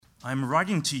I'm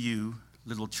writing to you,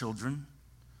 little children,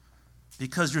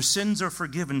 because your sins are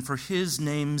forgiven for his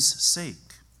name's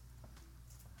sake.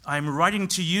 I'm writing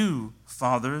to you,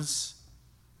 fathers,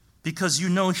 because you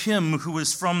know him who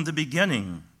is from the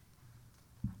beginning.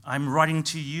 I'm writing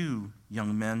to you,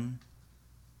 young men,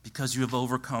 because you have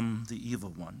overcome the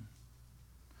evil one.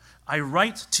 I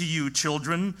write to you,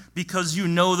 children, because you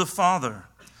know the Father.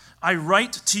 I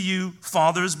write to you,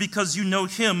 fathers, because you know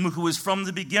him who is from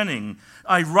the beginning.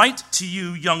 I write to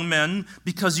you, young men,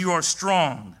 because you are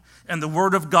strong, and the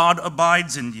word of God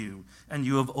abides in you, and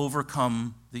you have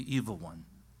overcome the evil one.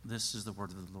 This is the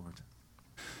word of the Lord.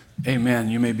 Amen.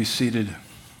 You may be seated.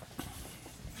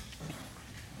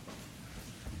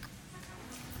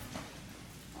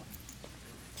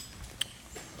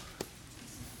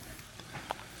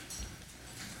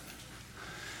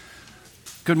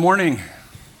 Good morning.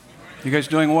 You guys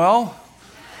doing well?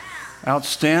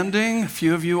 Outstanding. A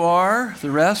few of you are.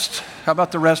 The rest? How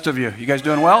about the rest of you? You guys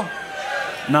doing well?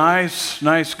 Nice.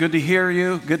 Good to hear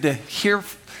you. Good to hear.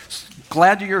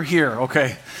 Glad you're here.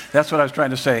 Okay. That's what I was trying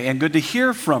to say. And good to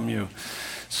hear from you.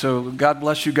 So God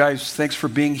bless you guys. Thanks for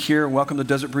being here. Welcome to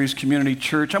Desert Breeze Community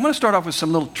Church. I'm going to start off with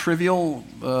some little trivial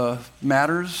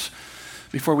matters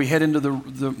before we head into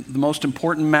the most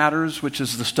important matters, which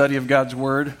is the study of God's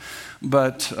Word.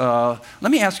 But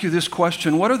let me ask you this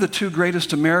question. What are the two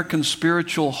greatest American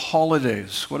spiritual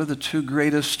holidays? What are the two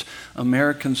greatest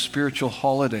American spiritual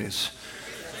holidays?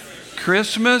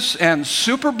 Christmas and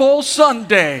Super Bowl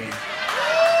Sunday.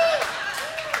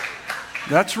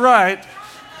 That's right.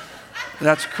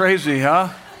 That's crazy, huh?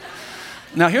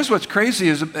 Now, here's what's crazy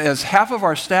is half of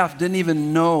our staff didn't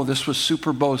even know this was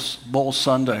Super Bowl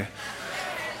Sunday.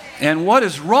 And what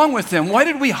is wrong with them? Why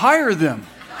did we hire them?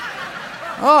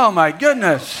 Oh, my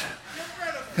goodness.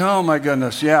 Oh, my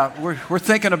goodness. Yeah, we're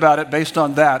thinking about it based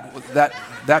on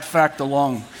that fact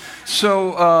alone.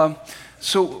 So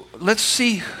let's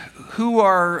see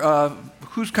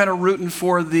who's kind of rooting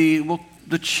for the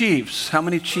Chiefs. How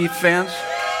many Chief fans?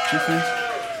 Chief fans?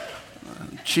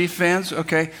 Chief fans?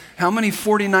 Okay. How many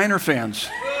 49er fans?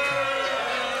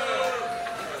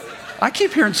 I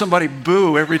keep hearing somebody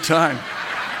boo every time.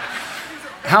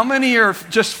 How many are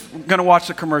just going to watch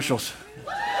the commercials?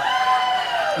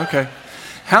 Okay.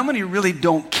 How many really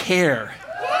don't care?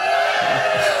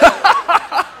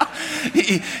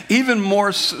 Even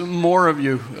more of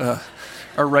you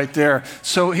are right there.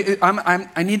 So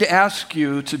I need to ask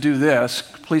you to do this.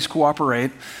 Please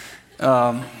cooperate.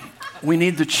 We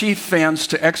need the Chief fans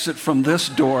to exit from this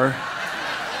door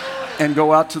and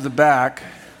go out to the back.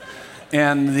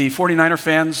 And the 49er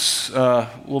fans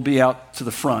will be out to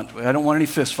the front. I don't want any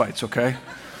fist fights, okay?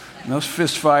 No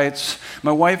fist fights.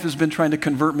 My wife has been trying to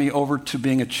convert me over to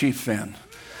being a Chief fan.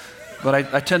 But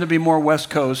I tend to be more West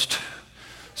Coast.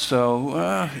 So,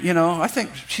 I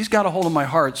think she's got a hold of my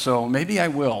heart, so maybe I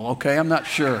will, okay? I'm not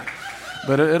sure.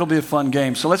 But it'll be a fun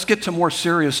game. So let's get to more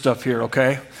serious stuff here,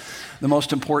 okay? The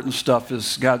most important stuff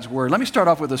is God's Word. Let me start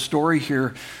off with a story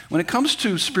here. When it comes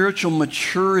to spiritual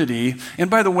maturity, and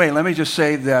by the way, let me just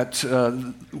say that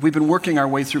we've been working our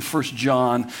way through 1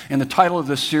 John, and the title of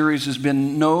this series has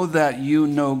been Know That You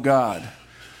Know God.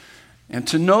 And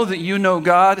to know that you know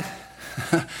God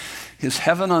is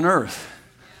heaven on earth.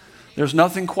 There's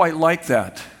nothing quite like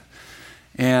that.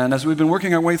 And as we've been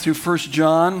working our way through 1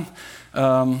 John,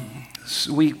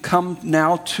 we come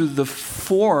now to the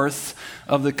fourth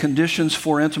of the conditions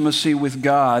for intimacy with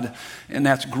God, and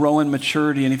that's grow in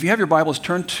maturity. And if you have your Bibles,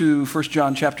 turn to 1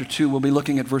 John chapter 2. We'll be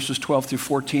looking at verses 12 through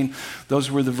 14. Those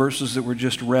were the verses that were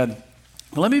just read.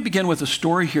 But let me begin with a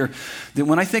story here that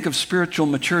when I think of spiritual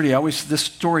maturity, this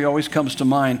story always comes to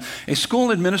mind. A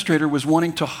school administrator was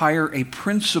wanting to hire a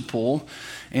principal,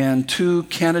 and two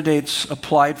candidates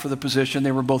applied for the position.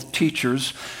 They were both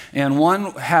teachers, and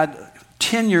one had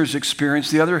 10 years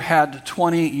experience, the other had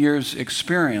 20 years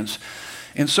experience.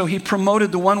 And so he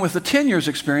promoted the one with the 10 years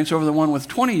experience over the one with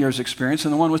 20 years experience,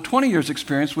 and the one with 20 years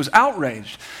experience was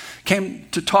outraged. Came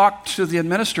to talk to the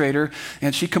administrator,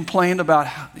 and she complained about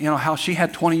how she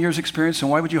had 20 years experience,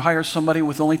 and why would you hire somebody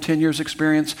with only 10 years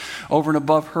experience over and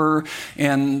above her?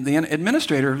 And the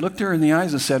administrator looked her in the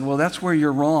eyes and said, well, that's where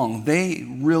you're wrong. They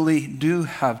really do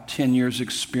have 10 years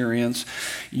experience.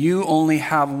 You only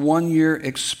have 1 year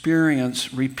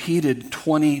experience repeated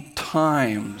 20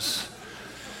 times.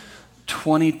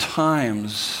 20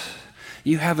 times.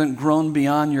 You haven't grown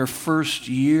beyond your first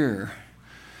year.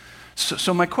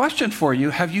 So my question for you,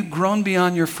 have you grown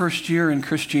beyond your first year in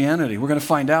Christianity? We're going to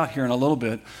find out here in a little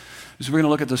bit, because we're going to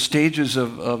look at the stages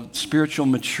of spiritual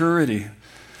maturity.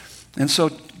 And so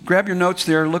grab your notes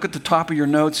there. Look at the top of your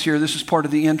notes here. This is part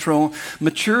of the intro.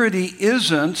 Maturity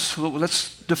isn't,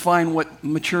 let's define what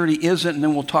maturity isn't, and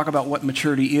then we'll talk about what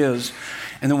maturity is.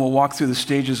 And then we'll walk through the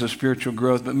stages of spiritual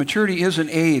growth. But maturity isn't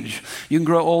age. You can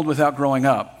grow old without growing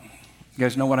up. You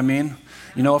guys know what I mean?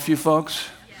 You know a few folks?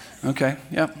 Yes. Okay,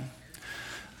 yep.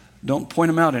 Don't point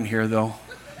them out in here, though.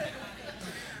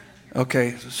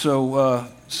 Okay, so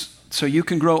you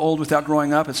can grow old without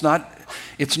growing up. It's not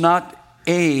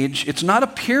age. It's not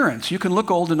appearance. You can look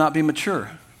old and not be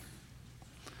mature.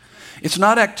 It's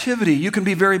not activity. You can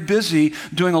be very busy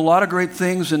doing a lot of great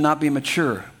things and not be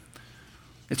mature.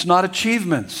 It's not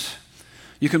achievements.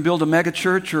 You can build a mega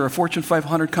church or a Fortune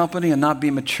 500 company and not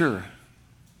be mature.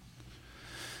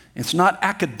 It's not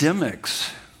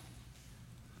academics.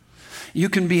 You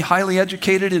can be highly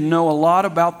educated and know a lot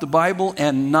about the Bible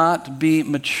and not be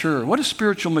mature. What is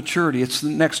spiritual maturity? It's the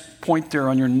next point there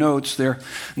on your notes there.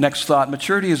 Next thought.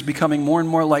 Maturity is becoming more and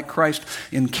more like Christ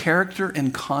in character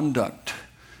and conduct.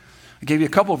 I gave you a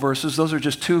couple of verses. Those are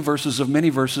just 2 verses of many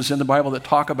verses in the Bible that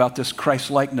talk about this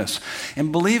Christ-likeness.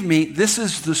 And believe me, this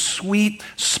is the sweet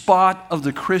spot of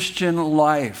the Christian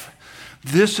life.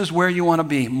 This is where you want to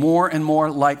be, more and more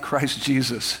like Christ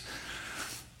Jesus.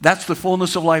 That's the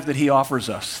fullness of life that he offers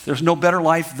us. There's no better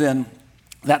life than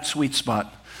that sweet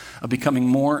spot of becoming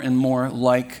more and more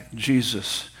like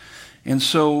Jesus. And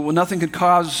so nothing can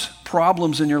cause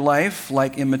problems in your life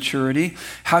like immaturity.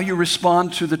 How you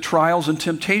respond to the trials and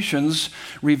temptations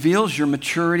reveals your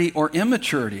maturity or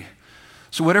immaturity.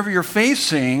 So whatever you're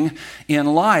facing in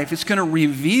life, it's going to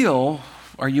reveal,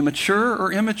 are you mature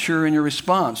or immature in your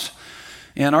response?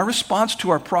 And our response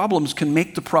to our problems can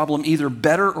make the problem either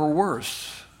better or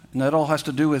worse. And that all has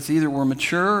to do with either we're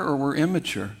mature or we're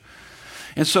immature.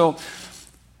 And so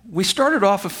we started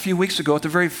off a few weeks ago at the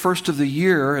very first of the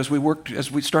year as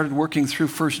we started working through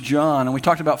 1 John, and we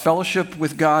talked about fellowship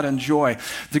with God and joy.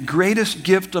 The greatest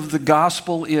gift of the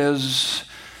gospel is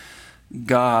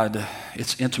God.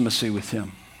 It's intimacy with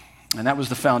him. And that was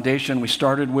the foundation we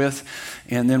started with,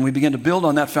 and then we began to build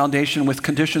on that foundation with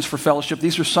conditions for fellowship.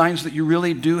 These are signs that you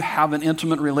really do have an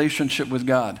intimate relationship with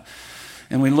God.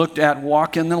 And we looked at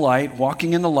walking in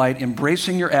the light,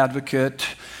 embracing your advocate,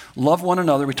 love one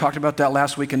another. We talked about that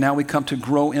last week, and now we come to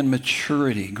grow in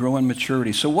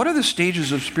maturity. So what are the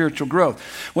stages of spiritual growth?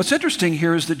 What's interesting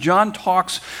here is that John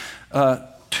talks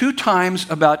 2 times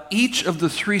about each of the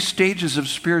 3 stages of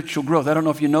spiritual growth. I don't know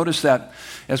if you noticed that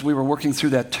as we were working through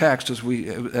that text,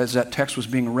 as that text was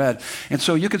being read. And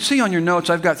so you can see on your notes,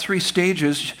 I've got 3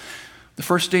 stages. The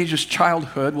first stage is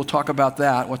childhood. We'll talk about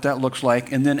that, what that looks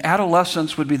like. And then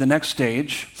adolescence would be the next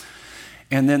stage.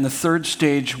 And then the third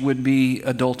stage would be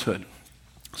adulthood.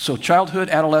 So childhood,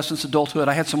 adolescence, adulthood.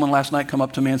 I had someone last night come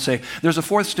up to me and say, there's a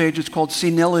 4th stage, it's called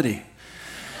senility.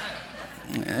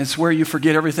 It's where you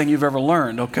forget everything you've ever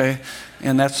learned, okay?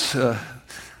 And that's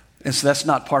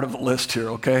not part of the list here,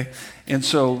 okay? And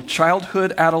so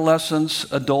childhood, adolescence,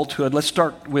 adulthood. Let's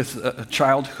start with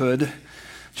childhood.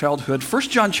 1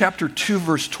 John chapter 2,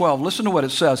 verse 12. Listen to what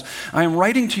it says. I am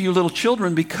writing to you, little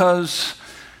children, because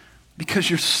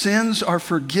your sins are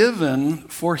forgiven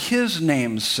for his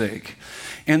name's sake.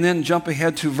 And then jump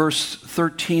ahead to verse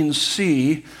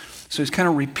 13c. So he's kind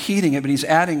of repeating it, but he's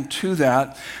adding to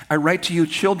that. I write to you,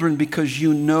 children, because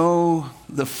you know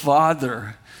the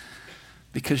Father.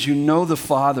 Because you know the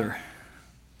Father.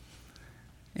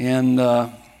 And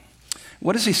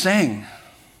what is he saying?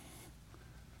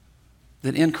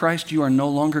 That in Christ you are no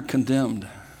longer condemned.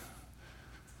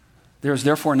 There is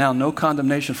therefore now no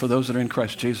condemnation for those that are in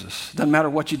Christ Jesus. Doesn't matter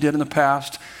what you did in the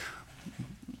past,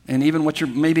 and even what you're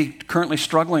maybe currently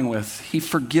struggling with. He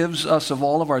forgives us of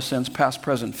all of our sins, past,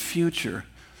 present, future.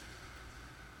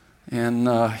 And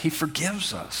he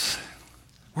forgives us.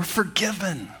 We're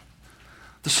forgiven.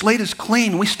 The slate is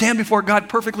clean. We stand before God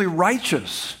perfectly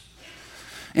righteous.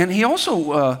 And he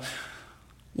also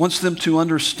wants them to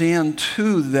understand,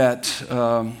 too, that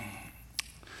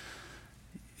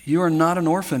you are not an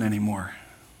orphan anymore.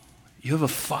 You have a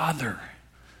Father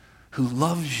who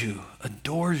loves you,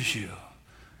 adores you,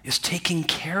 is taking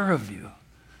care of you.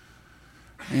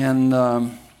 And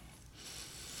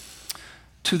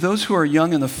to those who are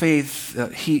young in the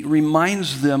faith, he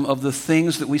reminds them of the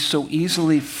things that we so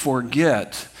easily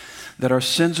forget, that our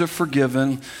sins are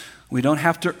forgiven. We don't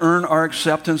have to earn our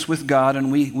acceptance with God,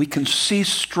 and we can cease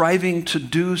striving to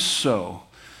do so.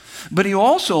 But he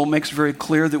also makes very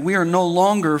clear that we are no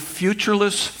longer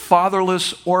futureless,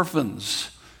 fatherless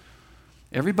orphans.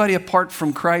 Everybody apart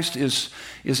from Christ is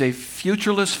a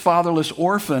futureless, fatherless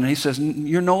orphan. He says,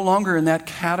 you're no longer in that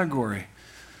category.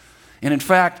 And in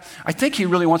fact, I think he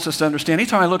really wants us to understand,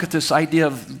 anytime I look at this idea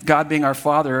of God being our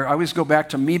Father, I always go back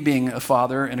to me being a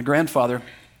father and a grandfather.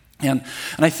 And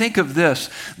I think of this,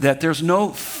 that there's no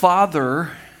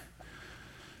father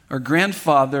or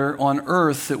grandfather on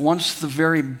earth that wants the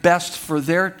very best for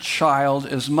their child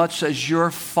as much as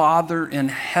your Father in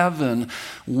heaven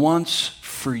wants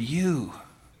for you.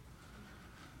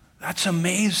 That's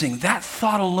amazing. That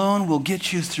thought alone will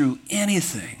get you through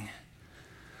anything.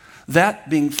 That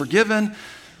being forgiven,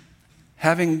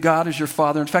 having God as your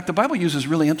Father. In fact, the Bible uses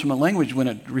really intimate language when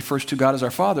it refers to God as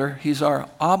our Father. He's our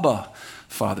Abba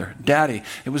Father, Daddy.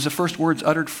 It was the first words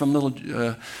uttered from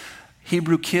little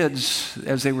Hebrew kids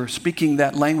as they were speaking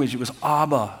that language. It was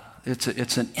Abba.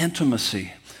 It's an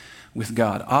intimacy with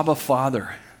God. Abba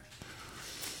Father.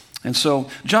 And so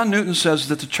John Newton says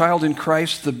that the child in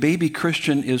Christ, the baby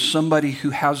Christian, is somebody who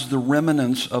has the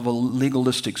remnants of a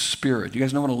legalistic spirit. You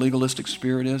guys know what a legalistic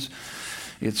spirit is?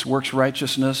 It's works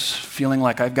righteousness, feeling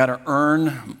like I've got to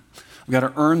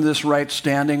earn this right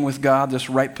standing with God,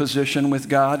 this right position with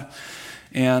God.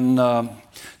 And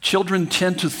children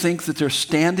tend to think that they're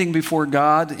standing before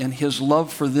God, and His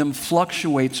love for them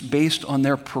fluctuates based on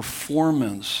their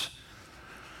performance.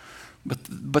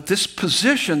 But this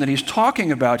position that he's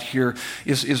talking about here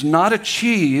is not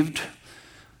achieved,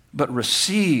 but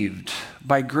received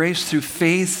by grace through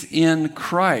faith in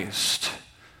Christ.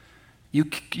 You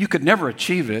could never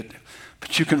achieve it,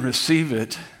 but you can receive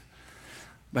it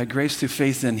by grace through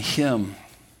faith in Him.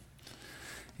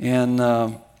 And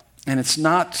it's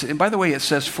not, and by the way, it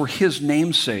says for His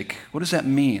name's sake. What does that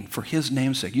mean? For His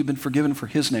name's sake. You've been forgiven for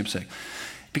His name's sake.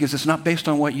 Because it's not based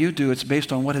on what you do, it's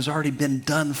based on what has already been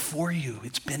done for you.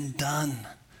 It's been done.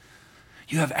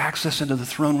 You have access into the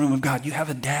throne room of God. You have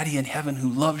a daddy in heaven who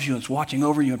loves you and is watching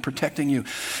over you and protecting you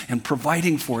and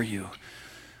providing for you.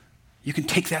 You can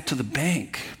take that to the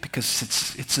bank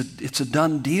because it's a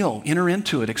done deal. Enter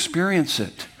into it, experience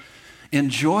it,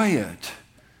 enjoy it.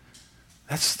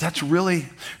 That's really,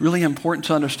 really important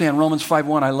to understand. Romans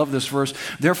 5:1, I love this verse.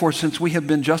 Therefore, since we have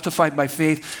been justified by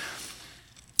faith,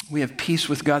 we have peace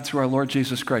with God through our Lord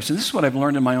Jesus Christ. And this is what I've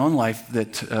learned in my own life,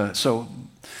 that so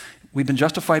we've been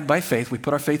justified by faith. We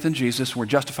put our faith in Jesus. We're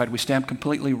justified. We stand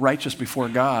completely righteous before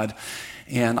God.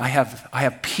 And I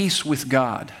have peace with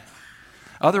God.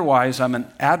 Otherwise, I'm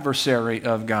an adversary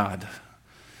of God.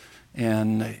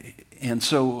 And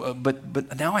so,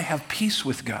 but now I have peace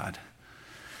with God.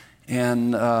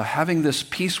 And having this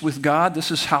peace with God,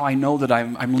 this is how I know that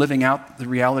I'm living out the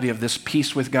reality of this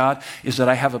peace with God, is that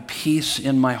I have a peace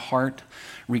in my heart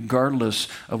regardless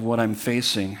of what I'm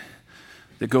facing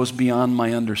that goes beyond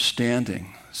my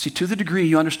understanding. See, to the degree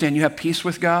you understand you have peace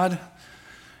with God,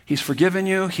 He's forgiven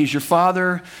you, He's your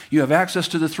Father, you have access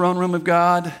to the throne room of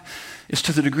God, is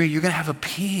to the degree you're going to have a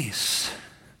peace.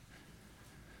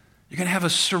 You're going to have a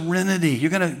serenity. You're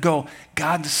going to go,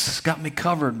 God's got me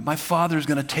covered. My Father's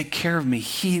going to take care of me.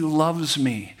 He loves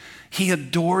me. He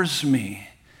adores me.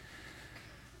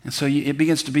 And so it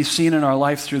begins to be seen in our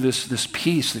life through this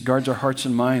peace that guards our hearts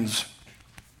and minds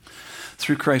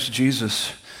through Christ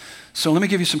Jesus. So let me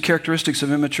give you some characteristics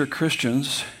of immature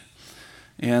Christians.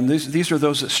 And these are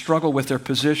those that struggle with their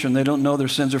position. They don't know their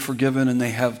sins are forgiven and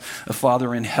they have a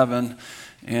Father in heaven.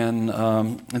 And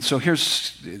so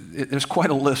there's quite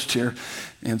a list here.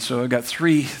 And so I've got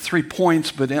three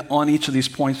points, but on each of these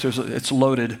points it's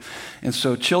loaded. And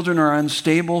so children are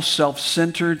unstable,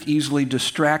 self-centered, easily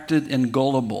distracted, and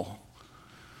gullible.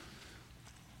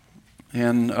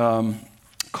 And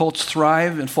cults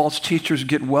thrive and false teachers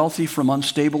get wealthy from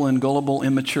unstable and gullible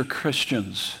immature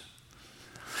Christians.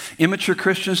 Immature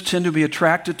Christians tend to be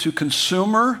attracted to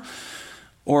consumer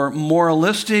or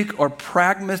moralistic or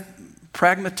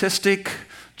pragmatistic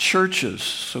churches.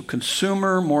 So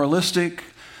consumer, moralistic,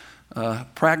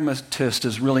 pragmatist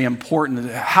is really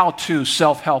important. How-to,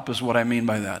 self-help is what I mean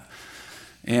by that.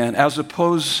 And as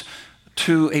opposed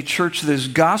to a church that is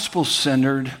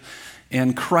gospel-centered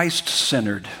and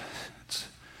Christ-centered.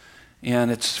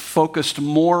 And it's focused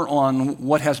more on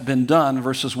what has been done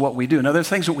versus what we do. Now, there's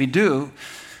things that we do,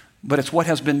 but it's what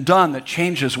has been done that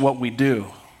changes what we do.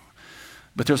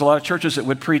 But there's a lot of churches that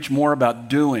would preach more about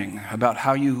doing, about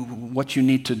what you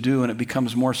need to do, and it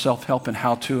becomes more self-help and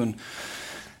how-to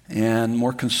and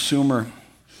more consumer.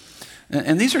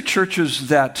 And these are churches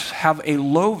that have a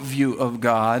low view of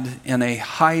God and a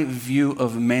high view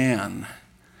of man.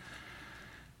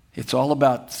 It's all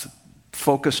about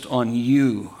focused on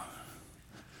you.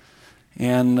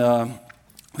 And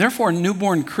therefore,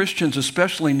 newborn Christians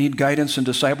especially need guidance and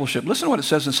discipleship. Listen to what it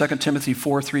says in 2 Timothy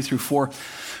 4:3-4.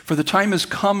 For the time is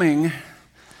coming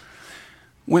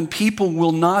When people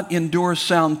will not endure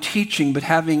sound teaching, but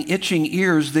having itching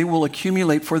ears, they will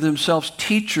accumulate for themselves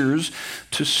teachers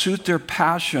to suit their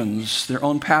passions, their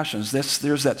own passions.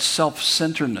 There's that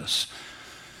self-centeredness.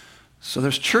 So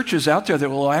there's churches out there that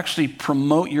will actually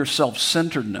promote your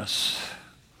self-centeredness.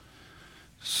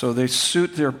 So they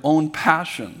suit their own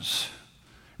passions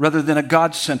rather than a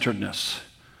God-centeredness,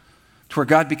 to where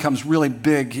God becomes really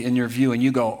big in your view and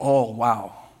you go, oh,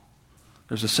 wow.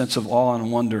 There's a sense of awe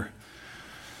and wonder.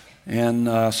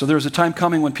 And so there's a time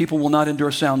coming when people will not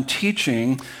endure sound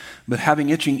teaching, but having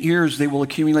itching ears, they will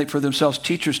accumulate for themselves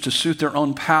teachers to suit their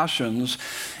own passions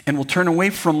and will turn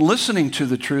away from listening to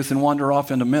the truth and wander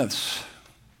off into myths.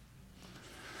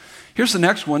 Here's the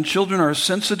next one. Children are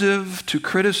sensitive to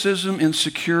criticism,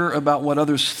 insecure about what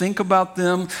others think about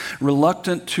them,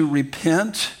 reluctant to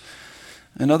repent.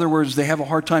 In other words, they have a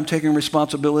hard time taking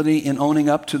responsibility and owning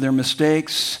up to their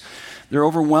mistakes. They're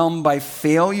overwhelmed by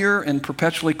failure and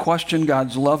perpetually question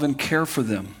God's love and care for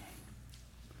them.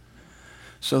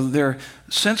 So they're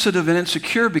sensitive and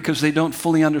insecure because they don't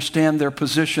fully understand their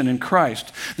position in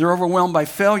Christ. They're overwhelmed by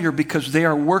failure because they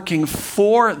are working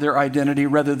for their identity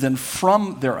rather than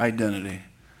from their identity.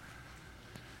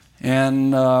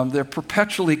 And they're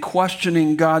perpetually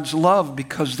questioning God's love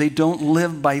because they don't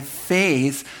live by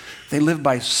faith. They live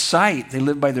by sight. They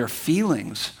live by their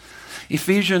feelings.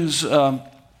 Ephesians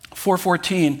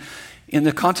 4:14, in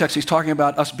the context, he's talking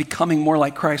about us becoming more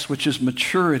like Christ, which is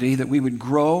maturity, that we would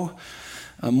grow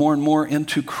more and more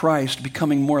into Christ,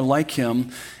 becoming more like him.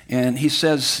 And he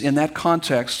says in that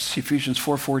context, Ephesians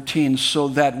 4:14, so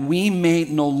that we may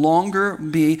no longer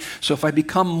be, so if I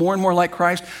become more and more like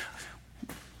Christ,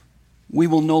 we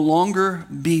will no longer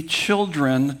be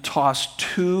children tossed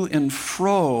to and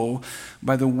fro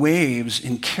by the waves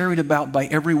and carried about by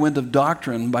every wind of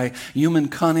doctrine, by human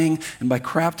cunning and by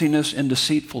craftiness and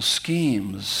deceitful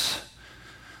schemes.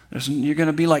 You're going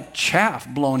to be like chaff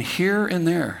blown here and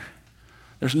there.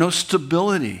 There's no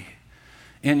stability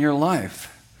in your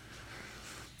life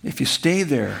if you stay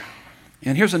there.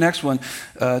 And here's the next one.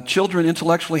 Children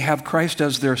intellectually have Christ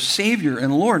as their Savior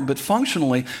and Lord, but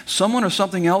functionally, someone or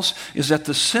something else is at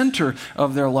the center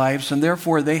of their lives, and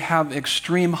therefore they have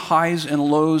extreme highs and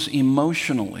lows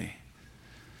emotionally.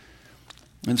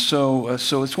 And so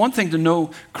it's one thing to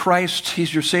know Christ,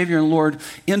 he's your Savior and Lord,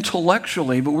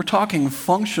 intellectually, but we're talking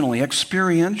functionally,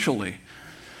 experientially,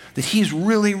 that he's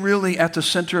really, really at the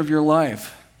center of your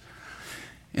life.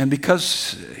 And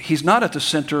because he's not at the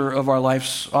center of our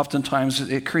lives, oftentimes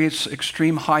it creates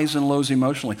extreme highs and lows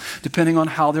emotionally, depending on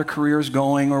how their career is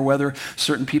going or whether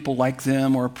certain people like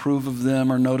them or approve of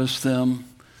them or notice them.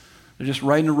 They're just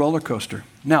riding a roller coaster.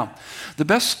 Now, the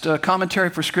best commentary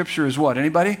for Scripture is what?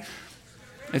 Anybody?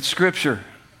 It's Scripture.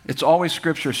 It's always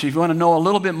Scripture. So if you want to know a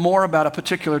little bit more about a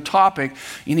particular topic,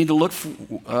 you need to look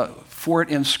for it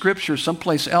in Scripture,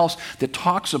 someplace else that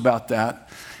talks about that.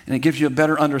 And it gives you a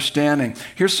better understanding.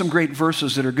 Here's some great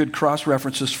verses that are good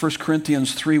cross-references. 1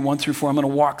 Corinthians 3, 1 through 4. I'm going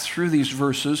to walk through these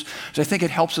verses because I think it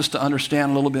helps us to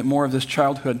understand a little bit more of this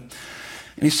childhood.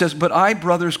 And he says, but I,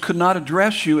 brothers, could not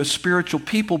address you as spiritual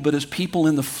people, but as people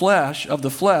in the flesh, of the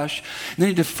flesh. And then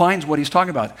he defines what he's talking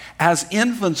about. As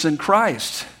infants in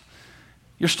Christ.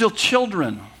 You're still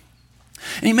children.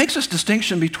 And he makes this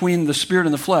distinction between the spirit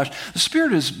and the flesh. The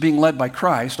spirit is being led by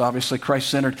Christ, obviously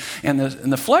Christ-centered, and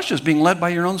the flesh is being led by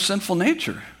your own sinful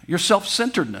nature, your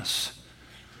self-centeredness.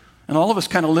 And all of us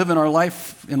kind of live in our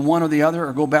life in one or the other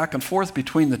or go back and forth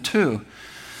between the two.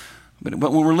 But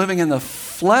when we're living in the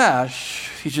flesh,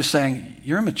 he's just saying,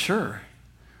 you're immature.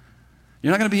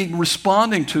 You're not going to be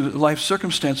responding to life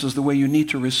circumstances the way you need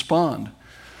to respond.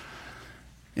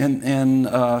 And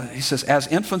he says, as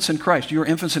infants in Christ, you are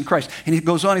infants in Christ. And he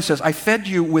goes on, he says, I fed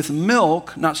you with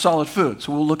milk, not solid food.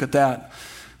 So we'll look at that.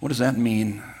 What does that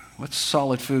mean? What's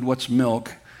solid food? What's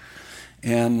milk?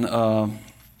 And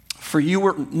for you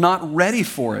were not ready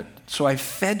for it. So I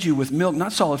fed you with milk,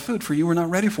 not solid food, for you were not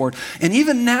ready for it. And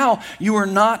even now, you are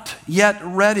not yet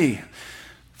ready,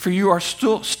 for you are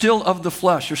still of the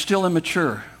flesh. You're still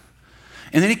immature.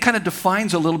 And then he kind of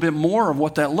defines a little bit more of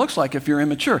what that looks like if you're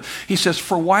immature. He says,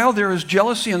 for while there is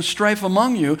jealousy and strife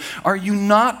among you, are you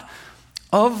not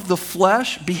of the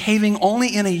flesh, behaving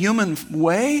only in a human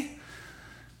way?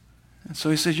 And so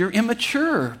he says, you're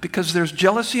immature because there's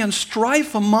jealousy and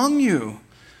strife among you.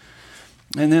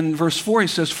 And then verse 4, he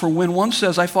says, for when one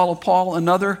says, I follow Paul,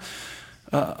 another,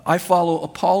 I follow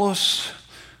Apollos,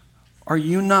 are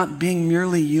you not being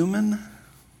merely human?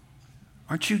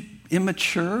 Aren't you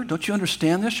immature? Don't you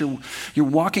understand this? You're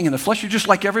walking in the flesh. You're just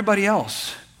like everybody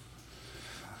else,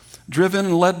 driven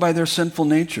and led by their sinful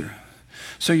nature.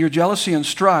 So your jealousy and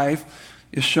strife,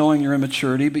 is showing your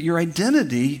immaturity, but your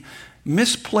identity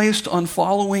misplaced on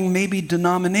following maybe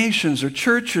denominations or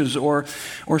churches or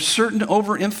certain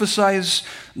overemphasized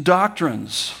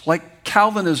doctrines like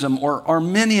Calvinism or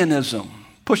Arminianism,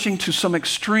 pushing to some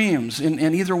extremes in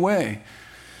either way,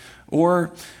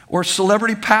 or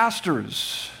celebrity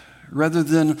pastors rather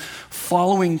than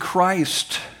following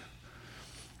Christ.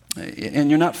 And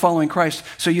you're not following Christ,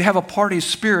 so you have a party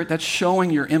spirit that's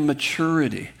showing your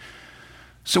immaturity.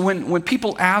 So when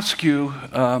people ask you,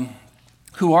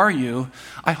 who are you?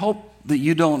 I hope that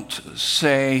you don't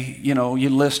say, you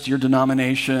list your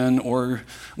denomination or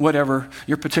whatever,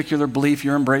 your particular belief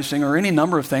you're embracing or any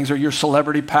number of things, or your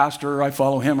celebrity pastor, or I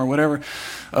follow him or whatever,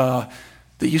 that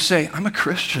you say, I'm a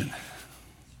Christian.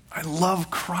 I love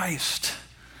Christ.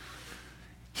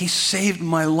 He saved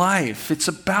my life. It's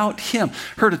about him.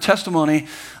 Heard a testimony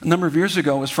a number of years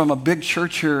ago. It was from a big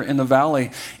church here in the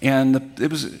valley, and it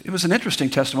was an interesting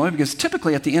testimony because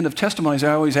typically at the end of testimonies,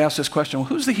 I always ask this question: well,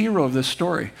 who's the hero of this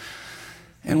story?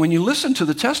 And when you listen to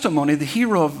the testimony, the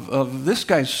hero of this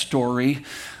guy's story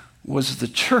was the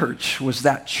church, was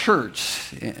that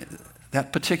church,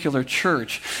 that particular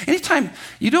church. Anytime,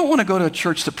 you don't want to go to a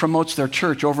church that promotes their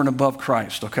church over and above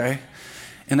Christ, okay?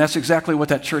 And that's exactly what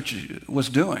that church was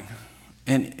doing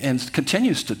and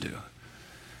continues to do.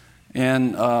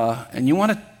 And you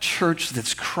want a church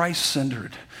that's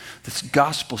Christ-centered, that's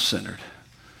gospel-centered,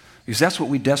 because that's what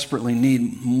we desperately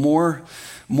need more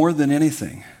than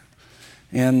anything.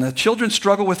 And the children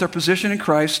struggle with their position in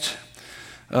Christ,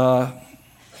 that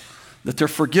they're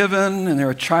forgiven and they're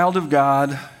a child of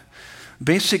God.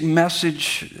 Basic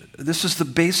message, this is the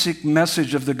basic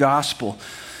message of the gospel.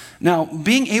 Now,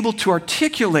 being able to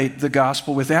articulate the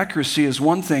gospel with accuracy is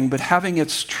one thing, but having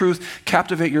its truth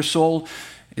captivate your soul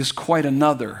is quite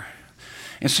another.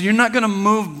 And so you're not going to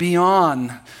move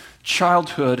beyond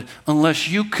childhood unless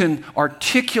you can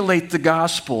articulate the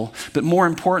gospel, but more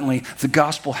importantly, the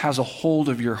gospel has a hold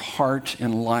of your heart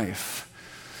and life.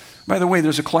 By the way,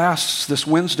 there's a class this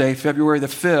Wednesday, February the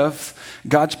 5th,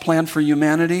 God's Plan for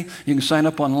Humanity. You can sign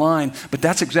up online, but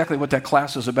that's exactly what that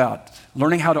class is about.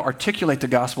 Learning how to articulate the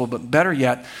gospel, but better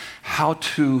yet, how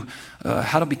to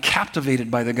be captivated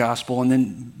by the gospel and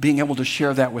then being able to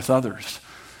share that with others.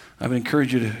 I would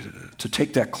encourage you to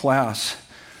take that class.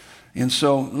 And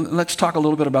so let's talk a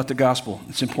little bit about the gospel.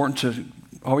 It's important to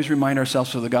always remind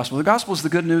ourselves of the gospel. The gospel is the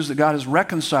good news that God has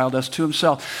reconciled us to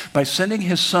himself by sending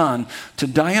his son to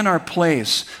die in our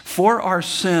place for our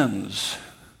sins.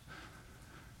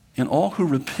 And all who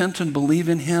repent and believe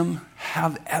in him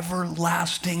have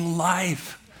everlasting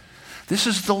life. This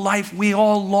is the life we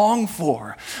all long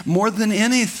for more than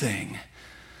anything.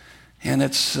 And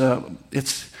it's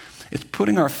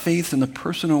putting our faith in the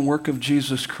person and work of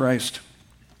Jesus Christ.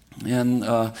 And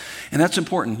that's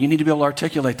important. You need to be able to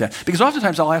articulate that. Because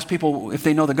oftentimes I'll ask people if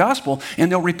they know the gospel,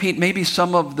 and they'll repeat maybe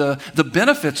some of the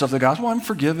benefits of the gospel. I'm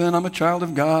forgiven. I'm a child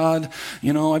of God.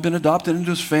 I've been adopted into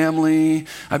his family.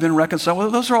 I've been reconciled.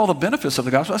 Well, those are all the benefits of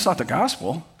the gospel. That's not the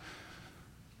gospel.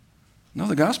 No,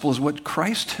 the gospel is what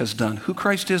Christ has done, who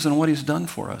Christ is and what he's done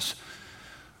for us.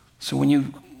 So when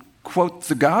you quote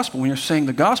the gospel, when you're saying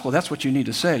the gospel, that's what you need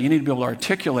to say. You need to be able to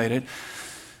articulate it.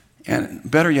 And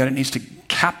better yet, it needs to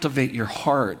captivate your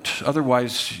heart.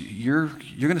 Otherwise, you're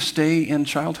going to stay in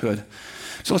childhood.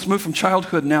 So let's move from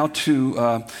childhood now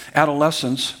to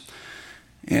adolescence.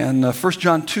 And 1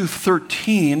 John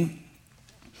 2:13,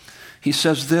 he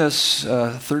says this,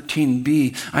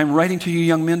 13b, I'm writing to you,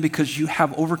 young men, because you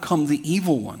have overcome the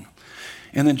evil one.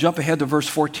 And then jump ahead to verse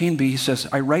 14b, he says,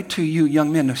 I write to you,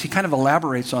 young men. He kind of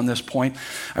elaborates on this point.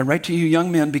 I write to you,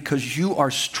 young men, because you are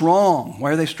strong.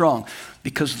 Why are they strong?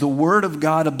 Because the word of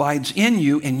God abides in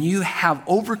you, and you have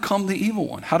overcome the evil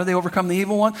one. How do they overcome the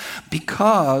evil one?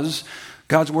 Because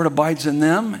God's word abides in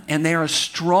them, and they are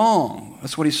strong.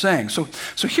 That's what he's saying. So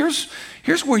here's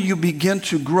where you begin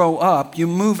to grow up. You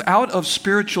move out of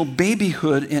spiritual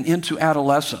babyhood and into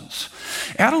adolescence.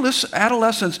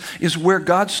 Adolescence is where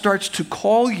God starts to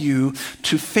call you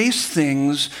to face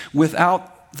things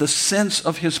without the sense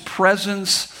of his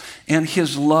presence and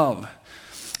his love.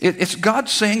 It's God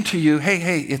saying to you,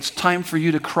 hey, it's time for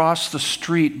you to cross the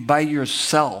street by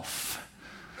yourself.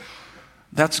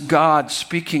 That's God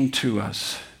speaking to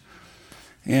us.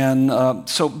 And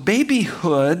so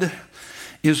babyhood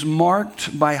is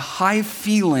marked by high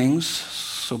feelings.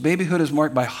 So babyhood is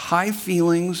marked by high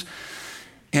feelings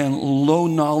and low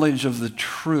knowledge of the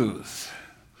truth.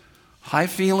 High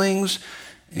feelings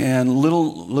and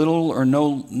little or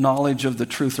no knowledge of the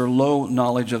truth, or low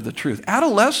knowledge of the truth.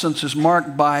 Adolescence is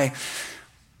marked by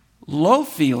low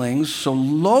feelings, so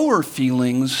lower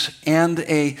feelings, and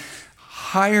a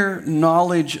higher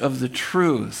knowledge of the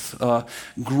truth,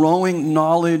 growing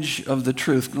knowledge of the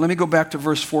truth. Let me go back to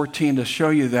verse 14 to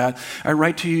show you that. I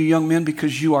write to you, young men,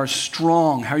 because you are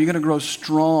strong. How are you going to grow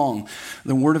strong?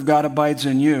 The word of God abides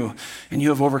in you, and you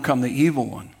have overcome the evil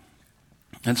one.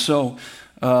 And so,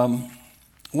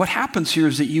 what happens here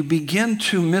is that you begin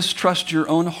to mistrust your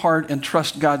own heart and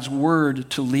trust God's word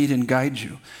to lead and guide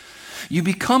you. You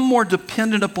become more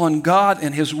dependent upon God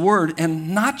and his word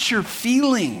and not your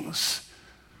feelings.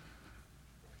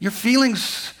 Your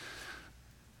feelings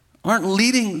aren't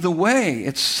leading the way.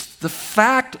 It's the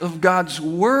fact of God's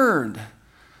word.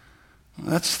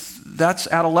 That's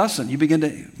adolescent. You begin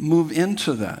to move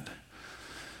into that.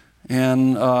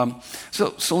 And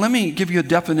so let me give you a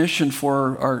definition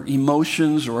for our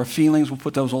emotions or our feelings. We'll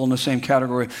put those all in the same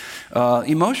category.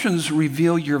 Emotions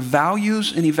reveal your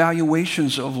values and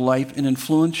evaluations of life and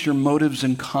influence your motives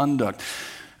and conduct.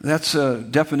 That's a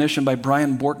definition by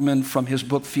Brian Borkman from his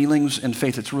book, Feelings and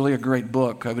Faith. It's really a great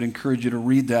book. I would encourage you to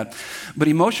read that. But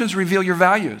emotions reveal your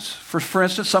values. For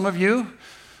instance, some of you,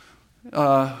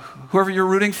 whoever you're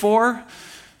rooting for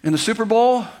in the Super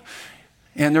Bowl,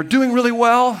 and they're doing really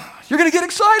well, you're going to get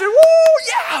excited. Woo,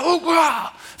 yeah, oh,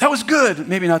 wow, that was good.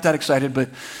 Maybe not that excited,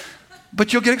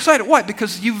 but you'll get excited. Why?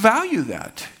 Because you value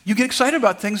that. You get excited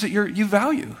about things that you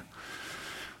value.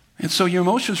 And so your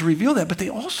emotions reveal that, but they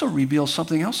also reveal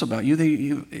something else about you.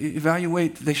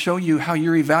 They show you how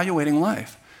you're evaluating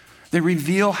life. They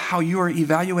reveal how you are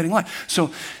evaluating life.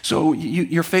 So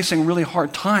you're facing a really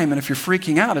hard time, and if you're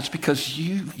freaking out, it's because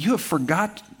you've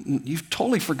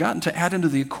totally forgotten to add into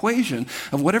the equation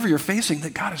of whatever you're facing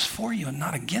that God is for you and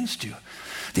not against you,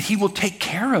 that he will take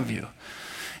care of you.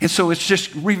 And so it's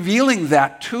just revealing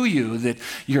that to you, that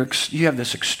you have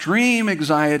this extreme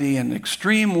anxiety and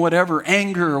extreme whatever,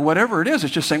 anger or whatever it is.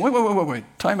 It's just saying, wait,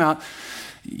 time out.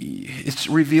 It's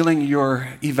revealing your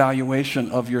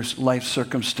evaluation of your life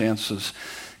circumstances.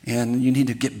 And you need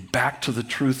to get back to the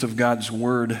truth of God's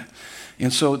word.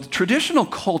 And so the traditional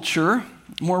culture,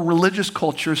 more religious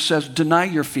culture, says deny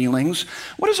your feelings.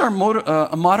 What does our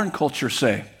modern culture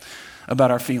say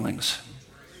about our feelings?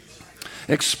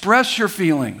 Express your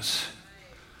feelings.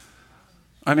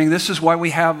 I mean, this is why we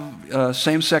have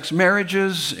same-sex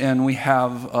marriages and we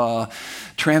have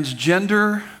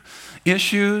transgender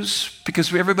issues,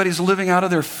 because everybody's living out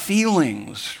of their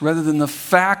feelings rather than the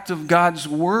fact of God's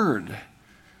word.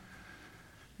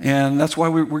 And that's why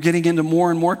we're getting into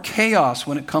more and more chaos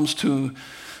when it comes to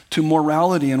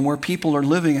morality and where people are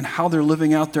living and how they're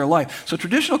living out their life. So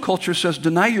traditional culture says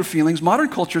deny your feelings. Modern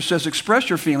culture says express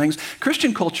your feelings.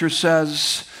 Christian culture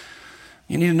says,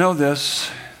 you need to know this,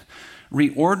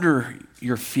 reorder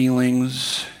your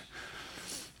feelings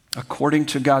according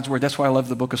to God's word. That's why I love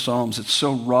the book of Psalms. It's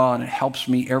so raw and it helps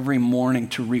me every morning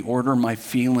to reorder my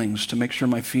feelings, to make sure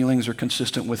my feelings are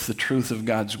consistent with the truth of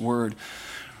God's word.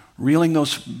 Reeling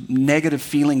those negative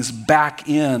feelings back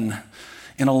in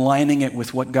and aligning it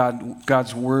with what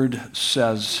God's word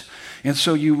says. And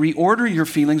so you reorder your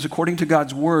feelings according to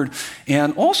God's word,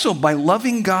 and also by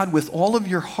loving God with all of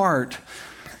your heart,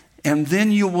 and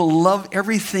then you will love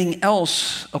everything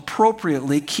else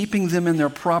appropriately, keeping them in their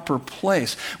proper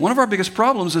place. One of our biggest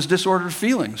problems is disordered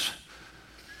feelings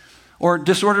or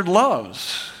disordered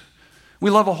loves.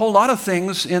 We love a whole lot of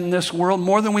things in this world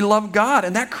more than we love God,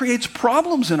 and that creates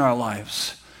problems in our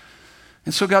lives.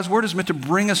 And so God's word is meant to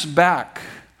bring us back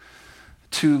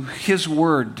to his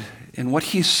word and what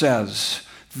he says.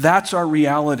 That's our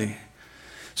reality.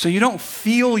 So you don't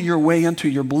feel your way into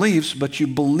your beliefs, but you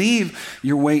believe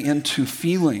your way into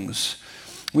feelings.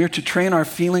 We are to train our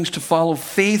feelings to follow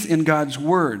faith in God's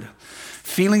word.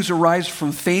 Feelings arise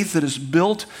from faith that is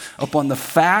built upon the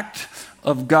fact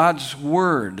of God's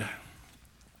word.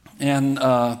 And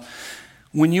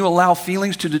when you allow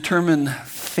feelings to determine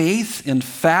faith in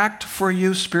fact for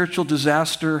you, spiritual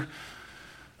disaster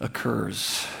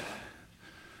occurs.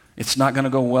 It's not going to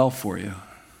go well for you.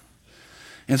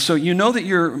 And so you know that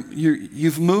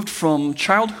you've moved from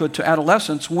childhood to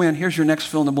adolescence when, here's your next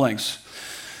fill in the blanks.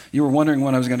 You were wondering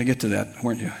when I was going to get to that,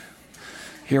 weren't you?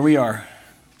 Here we are.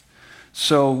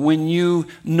 So when you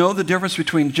know the difference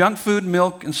between junk food,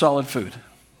 milk, and solid food,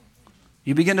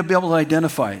 you begin to be able to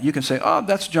identify it. You can say, oh,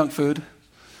 that's junk food,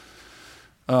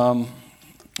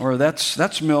 or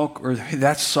that's milk, or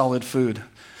that's solid food.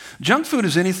 Junk food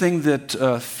is anything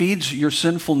that feeds your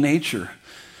sinful nature,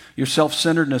 your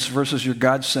self-centeredness versus your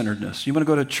God-centeredness. You want to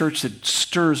go to a church that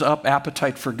stirs up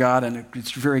appetite for God and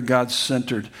it's very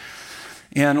God-centered.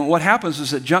 And what happens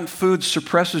is that junk food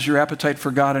suppresses your appetite for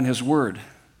God and his word.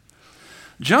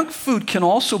 Junk food can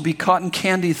also be cotton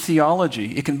candy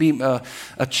theology. It can be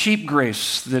a cheap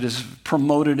grace that is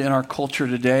promoted in our culture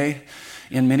today.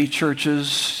 in many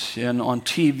churches and on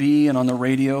TV and on the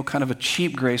radio, kind of a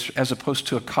cheap grace as opposed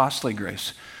to a costly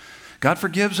grace. God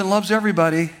forgives and loves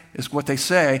everybody, is what they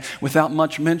say, without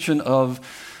much mention of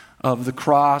the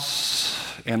cross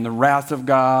and the wrath of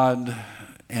God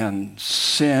and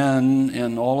sin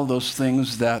and all of those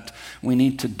things that we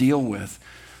need to deal with.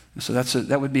 So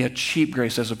that would be a cheap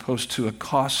grace as opposed to a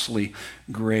costly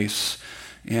grace.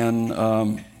 And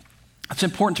it's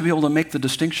important to be able to make the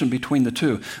distinction between the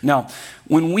two. Now,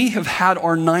 when we have had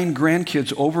our 9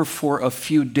 grandkids over for a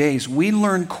few days, we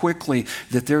learn quickly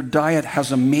that their diet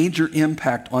has a major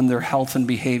impact on their health and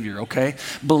behavior, okay?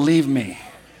 Believe me.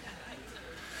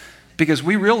 Because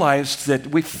we realized that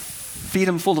we feed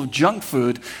them full of junk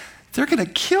food, they're going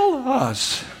to kill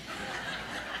us.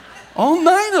 All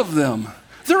 9 of them.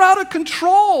 They're out of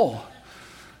control.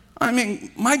 I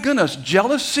mean, my goodness,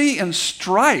 jealousy and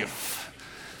strife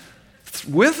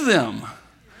with them.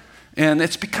 And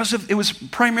it was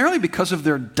primarily because of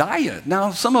their diet.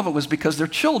 Now, some of it was because they're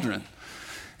children.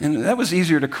 And that was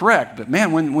easier to correct. But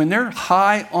man, when they're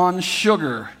high on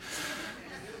sugar,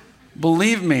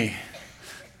 believe me,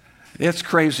 it's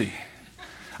crazy.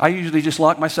 I usually just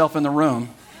lock myself in the room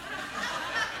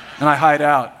and I hide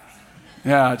out.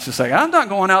 Yeah, it's just like, I'm not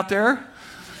going out there.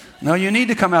 No, you need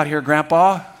to come out here,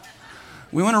 Grandpa.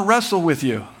 We want to wrestle with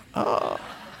you. Oh,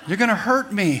 you're going to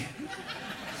hurt me.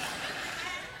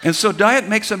 And so diet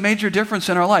makes a major difference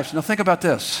in our lives. Now think about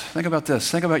this. Think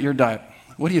about your diet.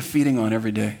 What are you feeding on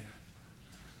every day?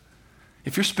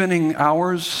 If you're spending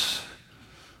hours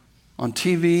on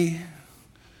TV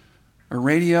or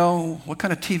radio, what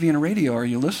kind of TV and radio are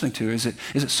you listening to? Is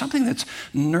it something that's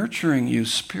nurturing you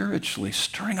spiritually,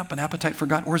 stirring up an appetite for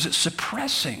God, or is it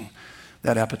suppressing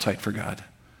that appetite for God?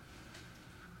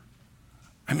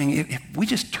 I mean, if we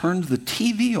just turned the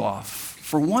TV off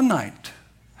for one night,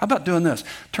 how about doing this?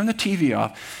 Turn the TV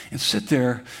off and sit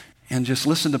there and just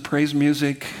listen to praise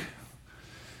music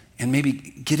and maybe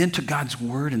get into God's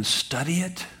Word and study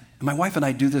it. And my wife and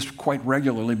I do this quite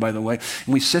regularly, by the way.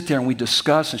 And we sit there and we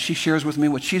discuss, and she shares with me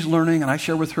what she's learning, and I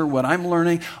share with her what I'm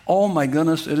learning. Oh my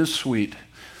goodness, it is sweet.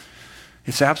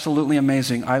 It's absolutely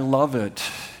amazing. I love it.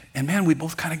 And man, we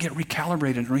both kind of get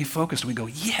recalibrated and refocused. We go,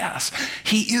 yes,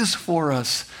 He is for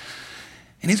us.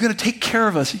 And He's going to take care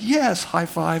of us. Yes, high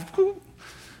five.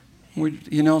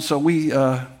 And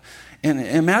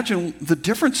imagine the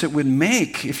difference it would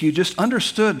make if you just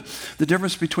understood the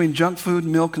difference between junk food,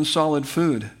 milk, and solid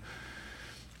food.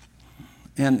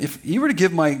 And if you were to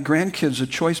give my grandkids a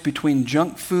choice between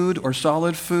junk food or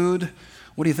solid food,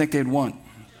 what do you think they'd want?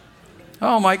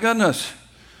 Oh my goodness.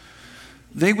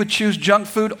 They would choose junk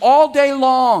food all day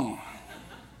long.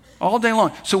 All day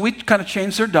long. So we kind of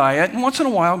change their diet. And once in a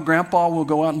while, Grandpa will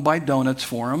go out and buy donuts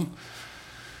for them.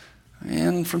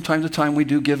 And from time to time, we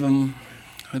do give them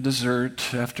a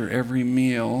dessert after every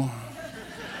meal.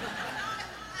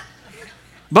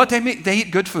 But they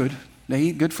eat good food. They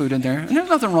eat good food in there. And there's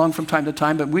nothing wrong from time to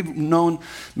time, but we've known,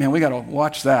 man, we got to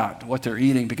watch that, what they're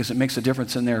eating, because it makes a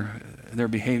difference in their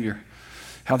behavior,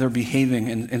 how they're behaving.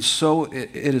 And so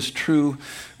it is true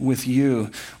with you.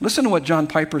 Listen to what John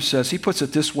Piper says. He puts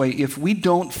it this way: if we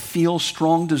don't feel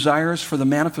strong desires for the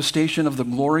manifestation of the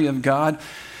glory of God,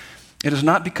 it is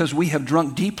not because we have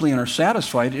drunk deeply and are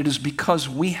satisfied. It is because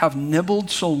we have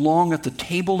nibbled so long at the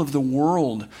table of the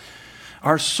world.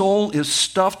 Our soul is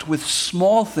stuffed with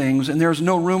small things, and there's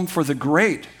no room for the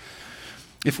great.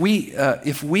 If we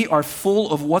are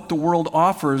full of what the world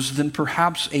offers, then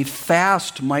perhaps a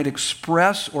fast might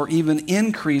express or even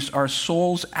increase our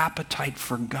soul's appetite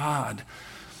for God.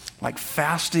 Like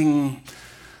fasting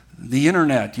the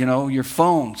internet, your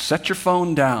phone. Set your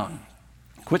phone down.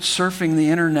 Quit surfing the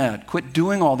internet. Quit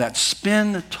doing all that.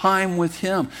 Spend time with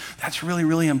Him. That's really,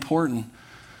 really important.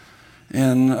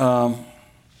 And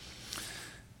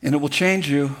it will change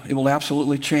you. It will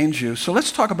absolutely change you. So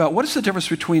let's talk about what is the difference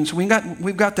between, so we've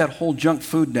got that whole junk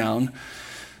food down.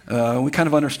 We kind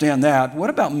of understand that. What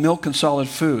about milk and solid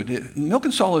food? Milk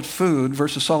and solid food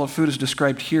versus solid food is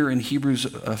described here in Hebrews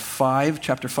 5,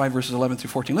 chapter 5, verses 11 through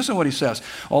 14. Listen to what he says,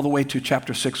 all the way to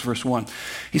chapter 6, verse 1.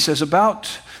 He says, about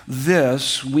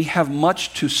this we have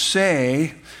much to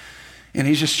say. And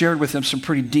he's just shared with them some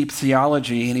pretty deep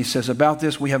theology. And he says, about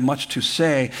this we have much to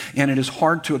say, and it is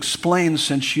hard to explain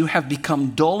since you have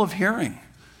become dull of hearing.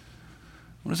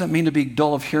 What does that mean to be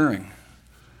dull of hearing?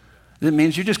 It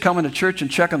means you just come into church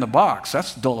and check in the box.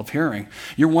 That's dull of hearing.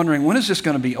 You're wondering, when is this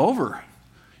going to be over?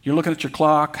 You're looking at your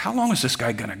clock. How long is this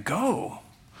guy going to go?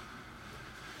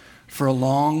 For a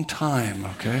long time,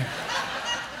 okay?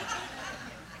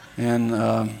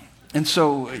 And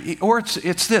so, or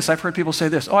it's this. I've heard people say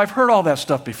this. Oh, I've heard all that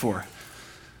stuff before.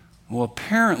 Well,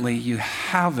 apparently you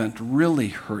haven't really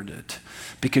heard it,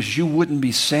 because you wouldn't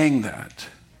be saying that.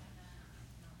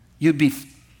 You'd be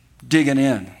digging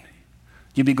in.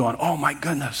 You'd be going, oh my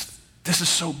goodness, this is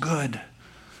so good.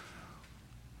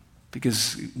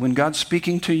 Because when God's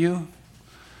speaking to you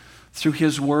through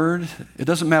his word, it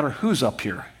doesn't matter who's up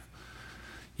here.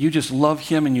 You just love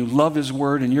him and you love his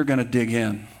word, and you're going to dig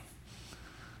in.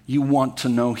 You want to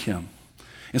know him.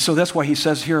 And so that's why he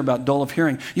says here about dull of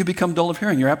hearing. You become dull of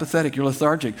hearing. You're apathetic. You're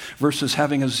lethargic versus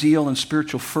having a zeal and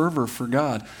spiritual fervor for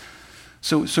God.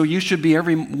 So you should be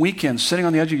every weekend sitting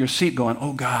on the edge of your seat going,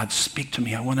 oh God, speak to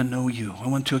me. I want to know you. I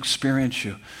want to experience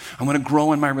you. I want to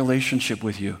grow in my relationship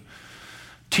with you.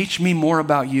 Teach me more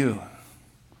about you.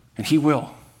 And he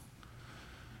will.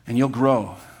 And you'll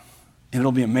grow. And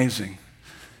it'll be amazing.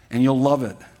 And you'll love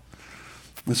it.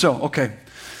 And so, okay.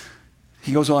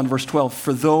 He goes on, verse 12,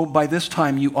 for though by this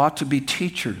time you ought to be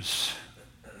teachers.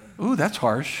 Ooh, that's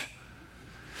harsh.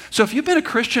 So if you've been a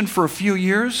Christian for a few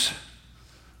years,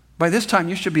 by this time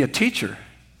you should be a teacher.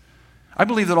 I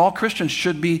believe that all Christians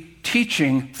should be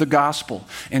teaching the gospel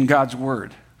and God's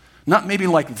word. Not maybe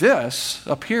like this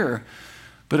up here,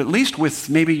 but at least with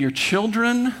maybe your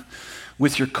children,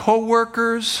 with your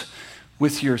coworkers,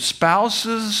 with your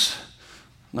spouses.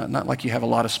 Not like you have a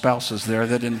lot of spouses there.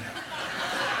 That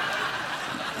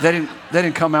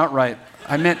didn't come out right.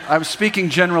 I was speaking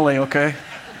generally, okay?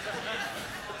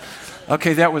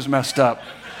 Okay, that was messed up.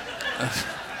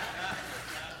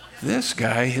 This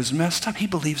guy is messed up. He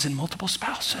believes in multiple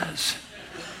spouses.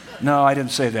 No, I didn't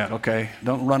say that, okay?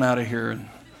 Don't run out of here.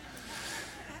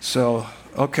 So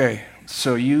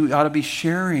you ought to be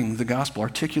sharing the gospel,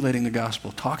 articulating the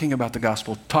gospel, talking about the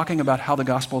gospel, talking about how the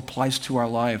gospel applies to our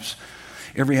lives,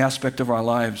 every aspect of our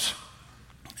lives.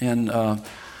 And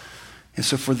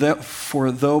so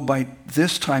for though by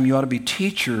this time you ought to be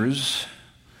teachers,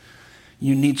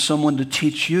 you need someone to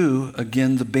teach you,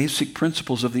 again, the basic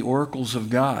principles of the oracles of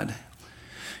God.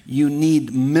 You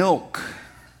need milk,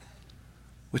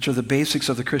 which are the basics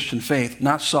of the Christian faith,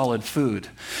 not solid food.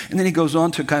 And then he goes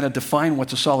on to kind of define what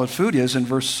the solid food is in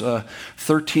verse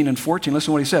 13 and 14. Listen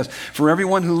to what he says. For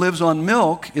everyone who lives on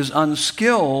milk is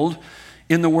unskilled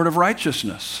in the word of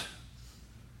righteousness.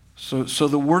 So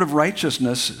the word of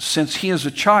righteousness, since he is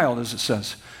a child, as it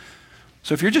says.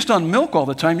 So if you're just on milk all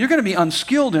the time, you're going to be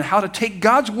unskilled in how to take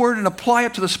God's word and apply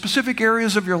it to the specific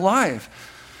areas of your life.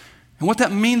 And what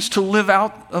that means to live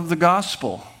out of the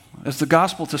gospel, as the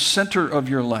gospel at the center of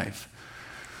your life.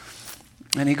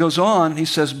 And he goes on, he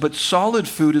says, but solid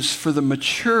food is for the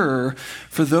mature,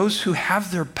 for those who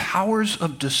have their powers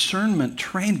of discernment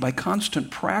trained by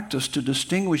constant practice to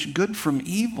distinguish good from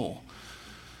evil.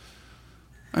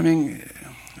 I mean,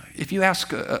 if you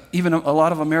ask even a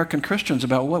lot of American Christians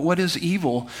about what is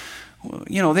evil,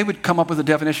 you know, they would come up with a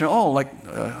definition,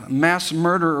 like mass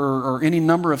murder or any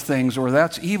number of things, or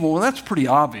that's evil. Well, that's pretty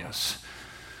obvious.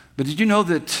 But did you know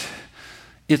that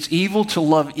it's evil to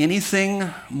love anything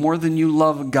more than you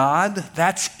love God?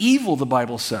 That's evil, the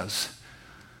Bible says.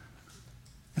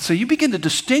 And so you begin to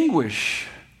distinguish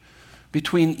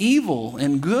between evil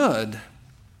and good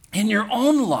in your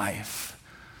own life.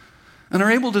 And are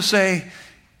able to say,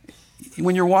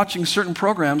 when you're watching certain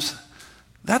programs,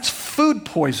 that's food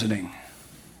poisoning.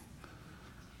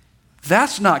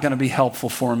 That's not going to be helpful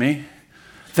for me.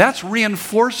 That's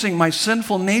reinforcing my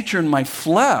sinful nature in my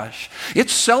flesh.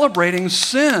 It's celebrating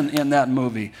sin in that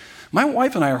movie. My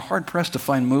wife and I are hard-pressed to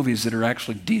find movies that are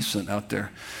actually decent out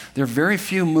there. There are very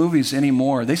few movies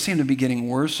anymore. They seem to be getting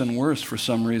worse and worse for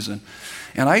some reason.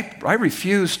 And I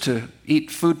refuse to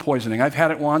eat food poisoning. I've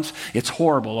had it once. It's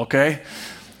horrible, okay?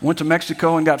 Went to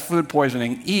Mexico and got food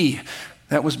poisoning.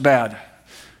 That was bad.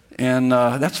 And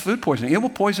that's food poisoning. It will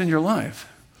poison your life.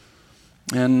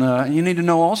 And you need to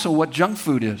know also what junk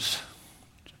food is.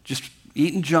 Just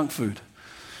eating junk food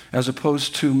as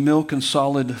opposed to milk and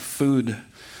solid food.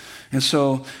 And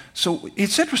so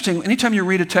it's interesting. Anytime you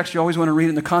read a text, you always want to read it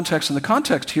in the context. And the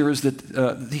context here is that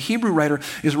the Hebrew writer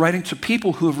is writing to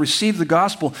people who have received the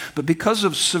gospel, but because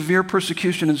of severe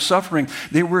persecution and suffering,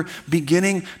 they were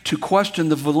beginning to question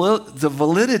the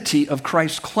validity of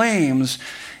Christ's claims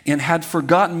and had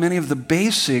forgotten many of the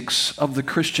basics of the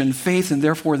Christian faith, and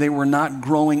therefore they were not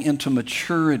growing into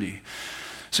maturity.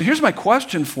 So here's my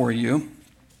question for you.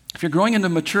 If you're growing into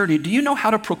maturity, do you know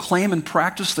how to proclaim and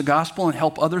practice the gospel and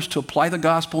help others to apply the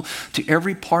gospel to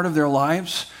every part of their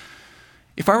lives?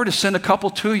 If I were to send a couple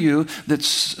to you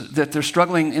that they're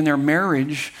struggling in their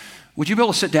marriage, would you be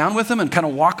able to sit down with them and kind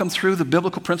of walk them through the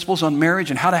biblical principles on marriage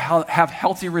and how to have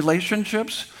healthy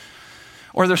relationships?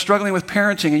 Or they're struggling with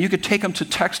parenting, and you could take them to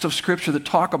texts of Scripture that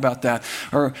talk about that.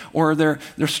 Or they're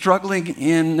struggling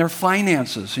in their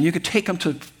finances, and you could take them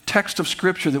to texts of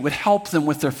Scripture that would help them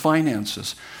with their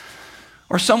finances.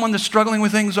 Or someone that's struggling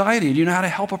with anxiety. Do you know how to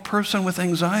help a person with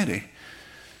anxiety?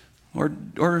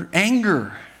 Or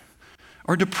anger,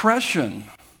 or depression.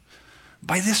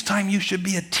 By this time, you should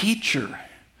be a teacher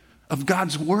of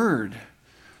God's Word.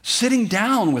 Sitting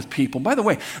down with people. By the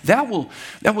way, that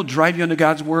will drive you into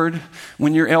God's Word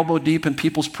when you're elbow deep in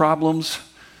people's problems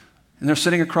and they're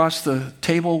sitting across the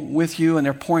table with you and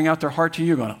they're pouring out their heart to you.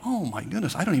 You're going, oh my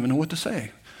goodness, I don't even know what to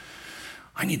say.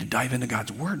 I need to dive into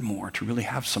God's Word more to really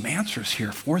have some answers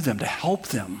here for them, to help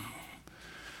them.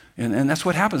 And that's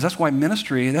what happens. That's why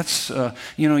ministry,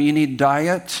 you need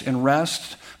diet and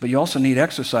rest, but you also need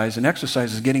exercise. And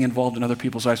exercise is getting involved in other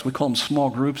people's lives. We call them small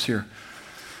groups here.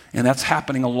 And that's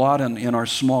happening a lot in our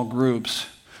small groups.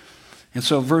 And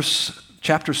so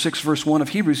chapter 6, verse 1 of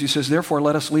Hebrews, he says, therefore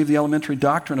let us leave the elementary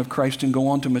doctrine of Christ and go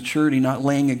on to maturity, not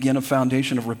laying again a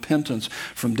foundation of repentance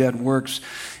from dead works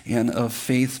and of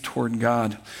faith toward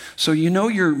God. So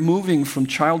you're moving from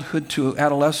childhood to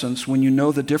adolescence when you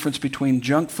know the difference between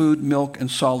junk food, milk, and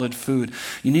solid food.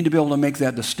 You need to be able to make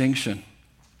that distinction.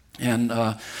 And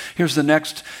here's the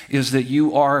next, is that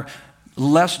you are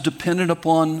less dependent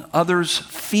upon others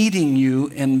feeding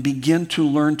you and begin to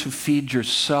learn to feed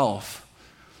yourself.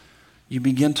 You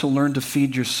begin to learn to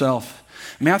feed yourself.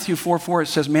 Matthew 4:4, it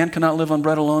says, man cannot live on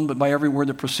bread alone, but by every word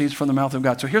that proceeds from the mouth of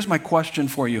God. So here's my question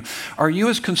for you. Are you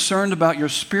as concerned about your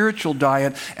spiritual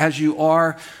diet as you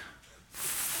are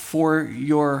for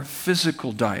your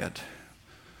physical diet?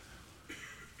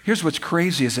 Here's what's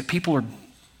crazy is that people are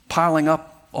piling up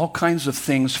all kinds of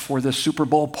things for this Super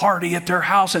Bowl party at their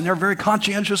house, and they're very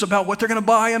conscientious about what they're going to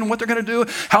buy and what they're going to do,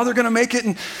 how they're going to make it.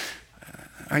 And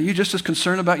are you just as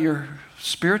concerned about your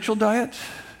spiritual diet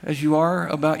as you are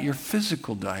about your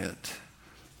physical diet?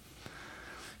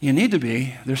 You need to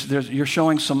be. You're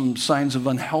showing some signs of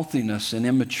unhealthiness and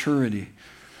immaturity.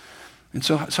 And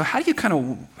so how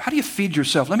do you feed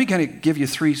yourself? Let me kind of give you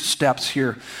 3 steps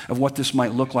here of what this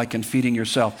might look like in feeding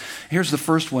yourself. Here's the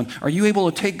first one. Are you able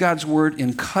to take God's Word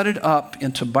and cut it up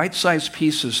into bite-sized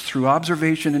pieces through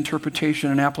observation,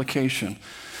 interpretation, and application?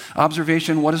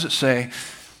 Observation, what does it say?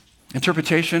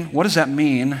 Interpretation, what does that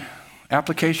mean?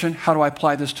 Application, how do I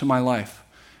apply this to my life?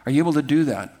 Are you able to do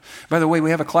that? By the way, we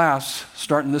have a class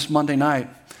starting this Monday night.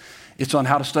 It's on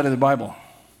how to study the Bible.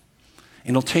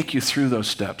 And it'll take you through those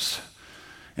steps.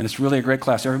 And it's really a great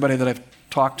class. Everybody that I've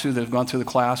talked to that have gone through the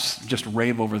class just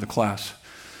rave over the class.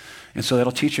 And so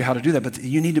that'll teach you how to do that. But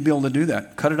you need to be able to do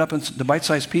that. Cut it up into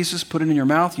bite-sized pieces, put it in your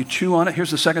mouth, you chew on it.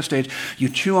 Here's the second stage. You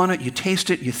chew on it, you taste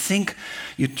it, you think,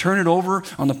 you turn it over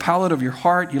on the palate of your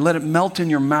heart, you let it melt in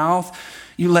your mouth.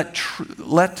 You let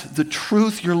the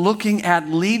truth you're looking at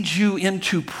lead you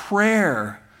into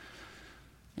prayer.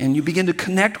 And you begin to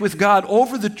connect with God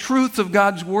over the truth of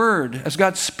God's Word as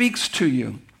God speaks to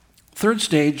you. Third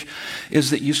stage is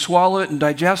that you swallow it and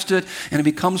digest it, and it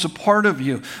becomes a part of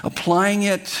you. Applying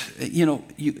it,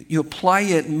 you apply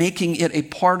it, making it a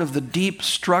part of the deep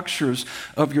structures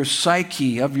of your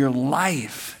psyche, of your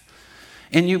life.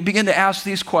 And you begin to ask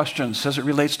these questions as it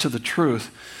relates to the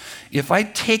truth. If I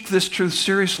take this truth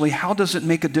seriously, how does it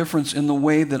make a difference in the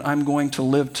way that I'm going to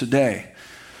live today?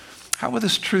 How will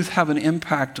this truth have an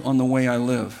impact on the way I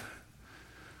live?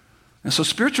 And so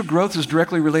spiritual growth is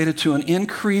directly related to an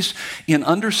increase in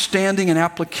understanding and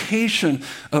application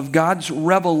of God's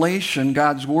revelation,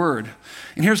 God's Word.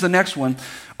 And here's the next one.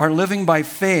 Our living by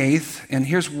faith, and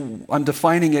I'm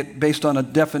defining it based on a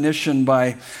definition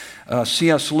by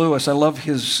C.S. Lewis. I love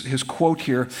his quote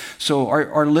here. So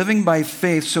our living by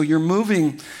faith, so you're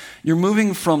moving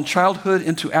from childhood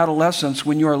into adolescence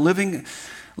when you are living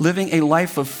a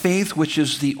life of faith, which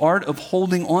is the art of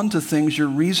holding on to things your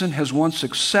reason has once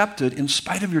accepted in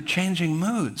spite of your changing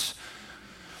moods.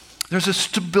 There's a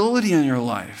stability in your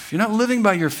life. You're not living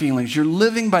by your feelings. You're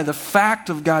living by the fact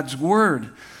of God's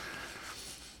Word.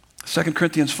 2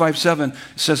 Corinthians 5:7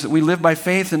 says that we live by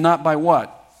faith and not by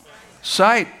what?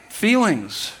 Sight,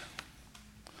 feelings.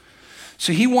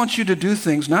 So he wants you to do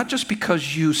things not just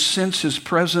because you sense his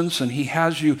presence and he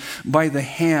has you by the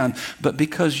hand, but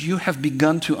because you have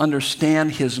begun to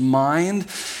understand his mind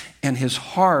and his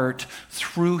heart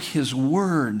through his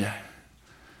Word.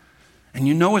 And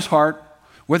you know his heart,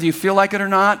 whether you feel like it or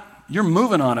not, you're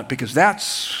moving on it because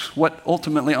that's what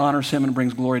ultimately honors him and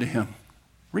brings glory to him,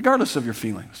 regardless of your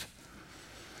feelings.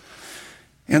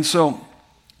 And so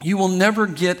you will never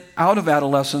get out of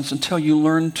adolescence until you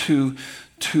learn to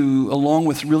along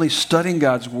with really studying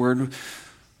God's Word,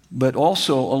 but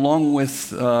also along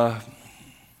with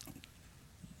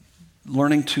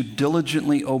learning to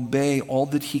diligently obey all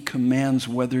that he commands,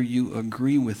 whether you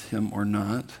agree with him or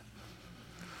not,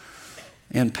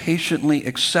 and patiently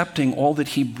accepting all that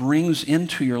he brings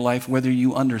into your life, whether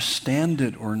you understand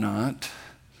it or not,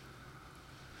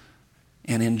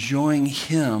 and enjoying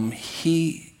him,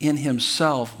 he in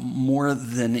himself, more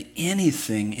than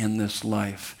anything in this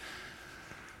life.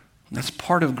 That's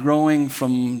part of growing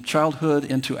from childhood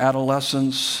into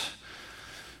adolescence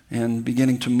and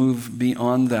beginning to move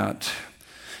beyond that.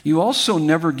 You also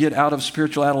never get out of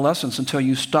spiritual adolescence until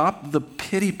you stop the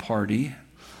pity party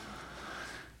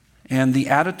and the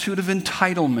attitude of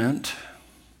entitlement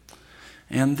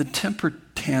and the temper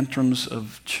tantrums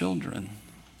of children.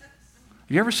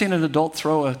 Have you ever seen an adult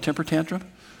throw a temper tantrum?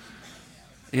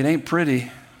 It ain't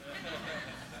pretty.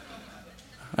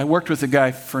 I worked with a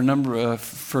guy for a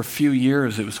few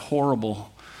years. It was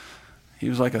horrible. He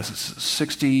was like a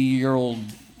 60-year-old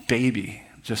baby,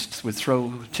 just would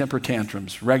throw temper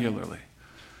tantrums regularly.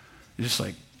 You're just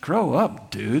like, grow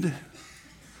up, dude.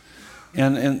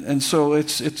 And so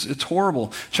it's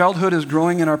horrible. Childhood is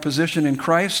growing in our position in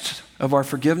Christ, of our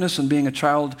forgiveness and being a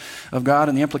child of God,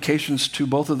 and the implications to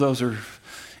both of those are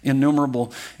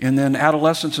innumerable. And then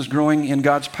adolescence is growing in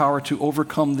God's power to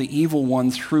overcome the evil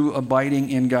one through abiding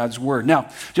in God's word.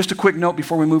 Now, just a quick note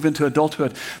before we move into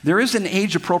adulthood. There is an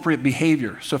age-appropriate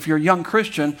behavior. So if you're a young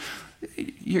Christian,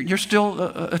 you're still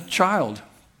a child.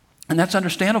 And that's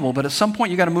understandable. But at some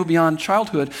point, you got to move beyond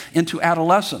childhood into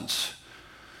adolescence.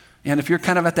 And if you're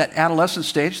kind of at that adolescent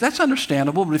stage, that's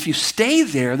understandable. But if you stay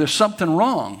there, there's something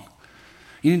wrong.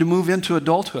 You need to move into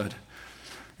adulthood.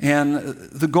 And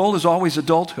the goal is always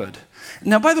adulthood.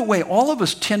 Now, by the way, all of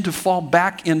us tend to fall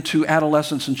back into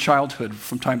adolescence and childhood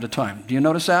from time to time. Do you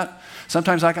notice that?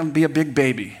 Sometimes I can be a big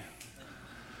baby,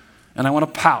 and I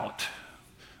want to pout.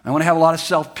 I want to have a lot of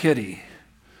self-pity.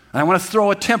 And I want to throw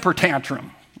a temper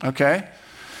tantrum, okay?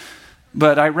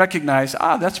 But I recognize,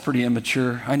 that's pretty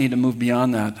immature. I need to move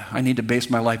beyond that. I need to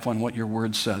base my life on what your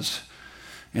word says.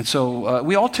 And so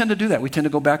we all tend to do that. We tend to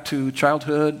go back to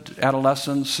childhood,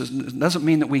 adolescence. It doesn't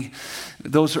mean that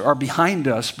those are behind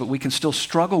us, but we can still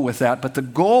struggle with that. But the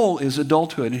goal is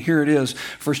adulthood. And here it is,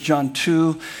 1 John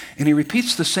 2. And he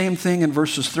repeats the same thing in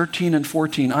verses 13 and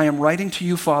 14. I am writing to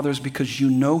you, fathers, because you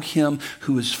know him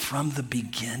who is from the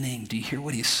beginning. Do you hear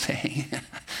what he's saying?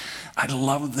 I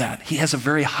love that. He has a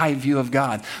very high view of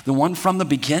God. The one from the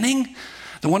beginning?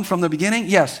 The one from the beginning?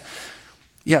 Yes.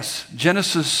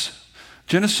 Genesis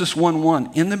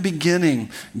 1:1, in the beginning,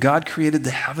 God created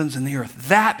the heavens and the earth.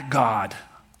 That God,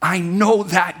 I know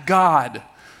that God.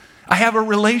 I have a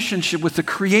relationship with the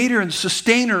creator and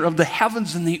sustainer of the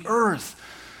heavens and the earth.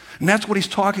 And that's what he's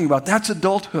talking about. That's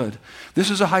adulthood. This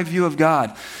is a high view of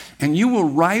God. And you will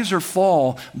rise or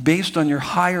fall based on your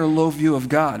high or low view of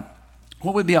God.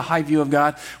 What would be a high view of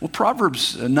God? Well,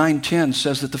 Proverbs 9:10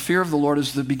 says that the fear of the Lord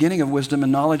is the beginning of wisdom,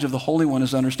 and knowledge of the Holy One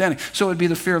is understanding. So it would be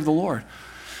the fear of the Lord.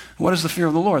 What is the fear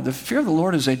of the Lord? The fear of the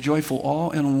Lord is a joyful awe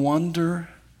and wonder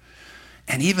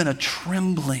and even a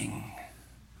trembling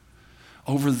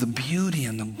over the beauty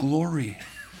and the glory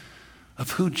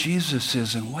of who Jesus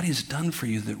is and what he's done for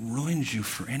you that ruins you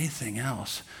for anything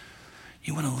else.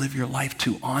 You want to live your life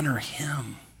to honor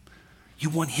him. You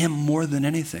want him more than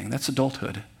anything. That's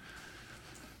adulthood.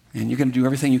 And you're going to do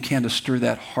everything you can to stir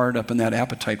that heart up and that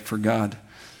appetite for God.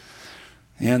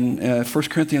 And 1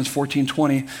 Corinthians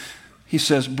 14:20, he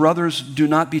says, brothers, do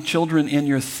not be children in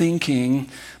your thinking,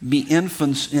 be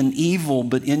infants in evil,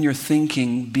 but in your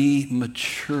thinking be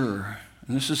mature.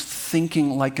 And this is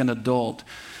thinking like an adult,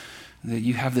 that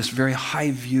you have this very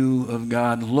high view of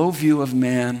God, low view of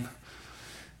man,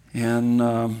 and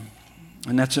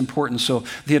that's important. So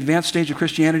the advanced stage of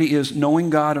Christianity is knowing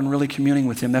God and really communing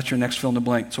with him. That's your next fill in the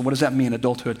blank. So what does that mean,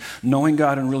 adulthood? Knowing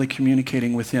God and really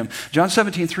communicating with him. John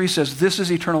 17:3 says, this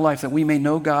is eternal life, that we may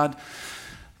know God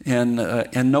and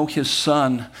know his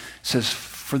Son. It says,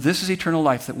 for this is eternal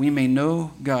life, that we may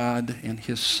know God and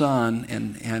his Son,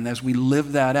 and as we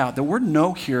live that out. The word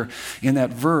know here in that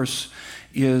verse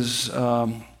is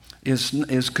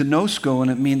gnosko, and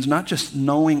it means not just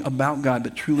knowing about God,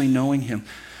 but truly knowing him.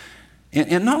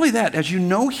 And not only that, as you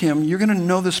know him, you're going to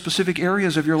know the specific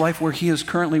areas of your life where he is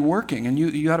currently working, and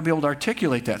you got to be able to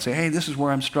articulate that. Say, hey, this is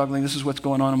where I'm struggling, this is what's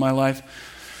going on in my life.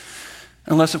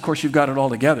 Unless, of course, you've got it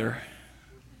all together.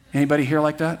 Anybody here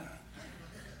like that?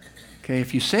 Okay,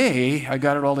 if you say, I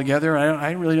got it all together,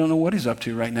 I really don't know what he's up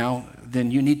to right now, then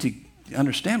you need to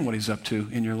understand what he's up to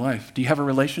in your life. Do you have a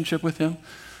relationship with him? Do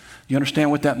you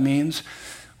understand what that means?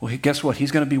 Well, guess what?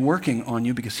 He's going to be working on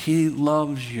you because he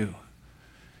loves you.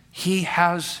 He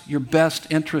has your best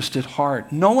interest at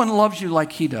heart. No one loves you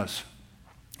like he does.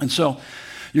 And so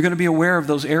You're going to be aware of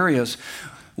those areas.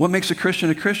 What makes a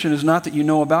Christian is not that you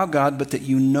know about God, but that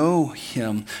you know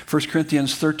him. 1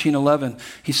 Corinthians 13:11,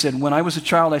 he said, when I was a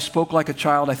child, I spoke like a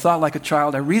child, I thought like a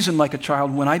child, I reasoned like a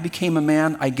child. When I became a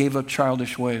man, I gave up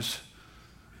childish ways.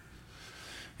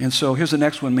 And so here's the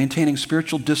next one, maintaining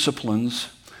spiritual disciplines.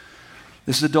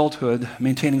 This is adulthood,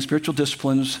 maintaining spiritual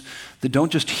disciplines that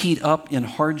don't just heat up in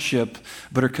hardship,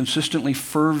 but are consistently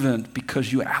fervent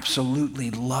because you absolutely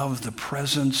love the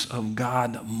presence of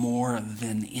God more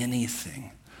than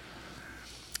anything.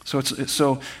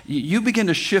 So you begin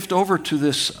to shift over to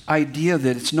this idea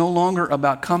that it's no longer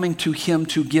about coming to him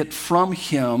to get from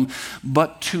him,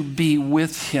 but to be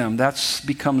with him. That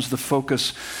becomes the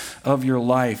focus of your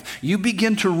life. You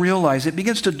begin to realize, it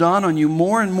begins to dawn on you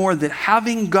more and more that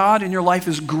having God in your life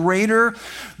is greater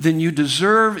than you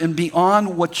deserve and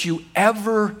beyond what you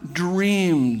ever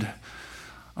dreamed.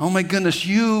 Oh my goodness,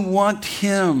 you want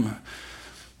him.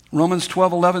 Romans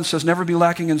 12:11 says, never be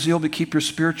lacking in zeal, but keep your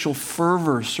spiritual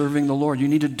fervor serving the Lord. You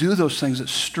need to do those things that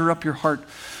stir up your heart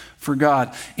for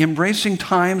God. Embracing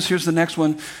times, here's the next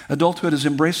one. Adulthood is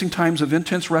embracing times of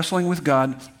intense wrestling with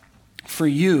God for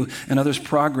you and others'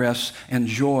 progress and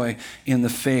joy in the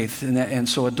faith. And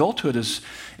so adulthood is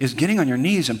getting on your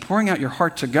knees and pouring out your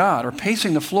heart to God, or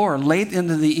pacing the floor late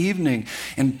into the evening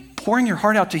and pouring your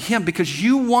heart out to him because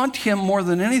you want him more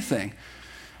than anything.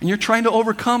 And you're trying to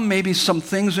overcome maybe some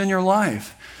things in your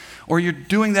life, or you're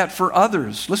doing that for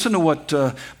others. Listen to what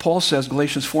Paul says,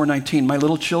 Galatians 4:19, my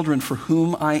little children, for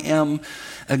whom I am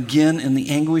again in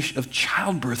the anguish of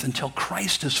childbirth until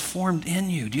Christ is formed in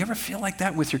you. Do you ever feel like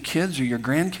that with your kids or your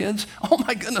grandkids? Oh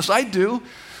my goodness, I do.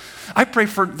 I pray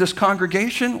for this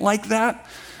congregation like that.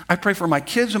 I pray for my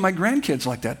kids and my grandkids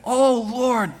like that. Oh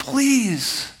Lord,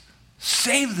 please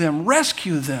save them,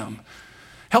 rescue them.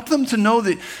 Help them to know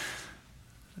that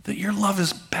your love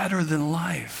is better than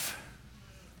life.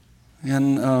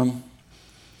 And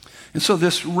so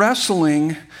this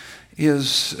wrestling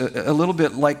is a little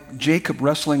bit like Jacob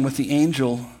wrestling with the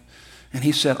angel. And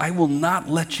he said, I will not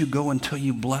let you go until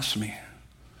you bless me.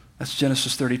 That's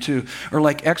Genesis 32. Or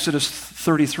like Exodus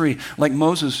 33, like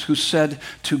Moses who said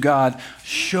to God,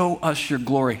 show us your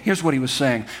glory. Here's what he was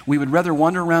saying. We would rather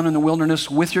wander around in the wilderness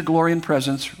with your glory and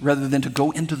presence rather than to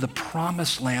go into the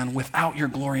promised land without your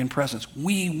glory and presence.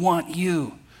 We want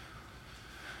you.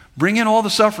 Bring in all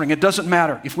the suffering. It doesn't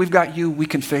matter. If we've got you, we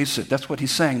can face it. That's what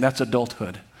he's saying. That's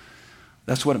adulthood.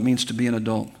 That's what it means to be an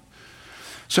adult.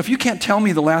 So if you can't tell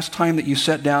me the last time that you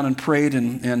sat down and prayed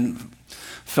and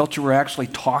felt you were actually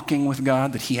talking with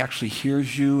God, that he actually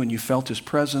hears you and you felt his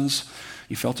presence,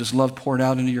 you felt his love poured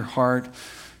out into your heart,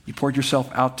 you poured yourself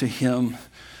out to him,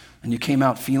 and you came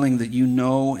out feeling that you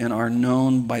know and are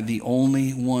known by the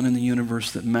only one in the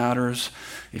universe that matters.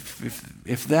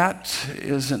 If that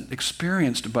isn't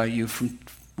experienced by you from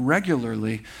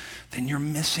regularly, then you're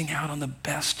missing out on the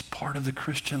best part of the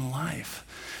Christian life.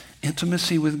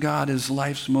 Intimacy with God is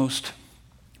life's most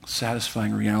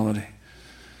satisfying reality.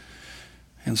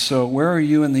 And so where are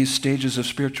you in these stages of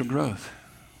spiritual growth?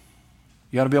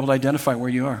 You ought to be able to identify where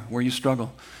you are, where you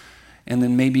struggle. And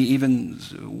then maybe even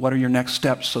what are your next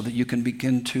steps so that you can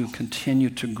begin to continue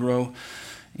to grow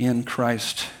in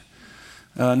Christ.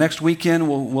 Next weekend,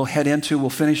 we'll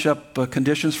finish up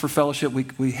conditions for fellowship.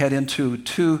 We head into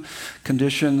 2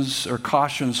 conditions or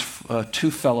cautions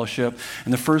to fellowship.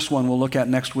 And the first one we'll look at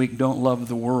next week, don't love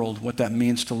the world, what that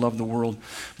means to love the world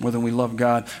more than we love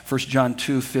God. 1 John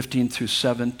 2:15 through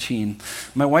 17.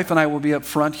 My wife and I will be up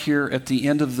front here at the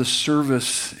end of the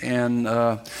service. And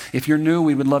if you're new,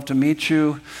 we would love to meet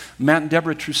you. Matt and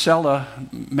Deborah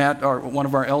Trusella, Matt, one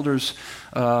of our elders,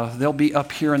 they'll be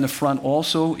up here in the front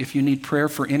also. If you need prayer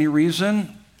for any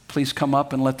reason, please come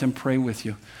up and let them pray with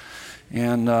you.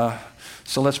 And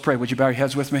so let's pray. Would you bow your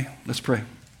heads with me? Let's pray.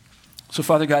 So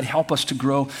Father God, help us to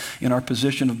grow in our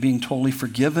position of being totally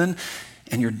forgiven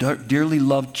and your dearly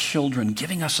loved children,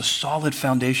 giving us a solid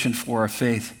foundation for our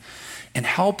faith. And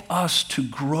help us to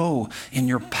grow in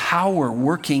your power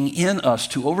working in us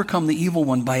to overcome the evil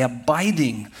one by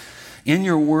abiding in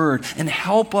your word. And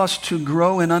help us to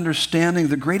grow in understanding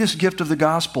the greatest gift of the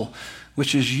gospel,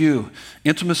 which is you.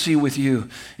 Intimacy with you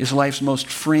is life's most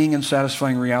freeing and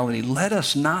satisfying reality. Let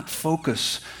us not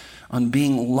focus on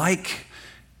being like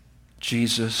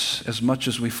Jesus as much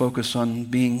as we focus on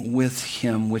being with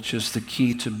him, which is the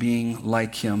key to being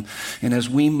like him. And as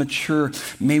we mature,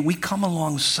 may we come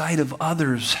alongside of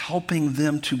others, helping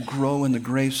them to grow in the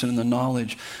grace and in the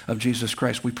knowledge of Jesus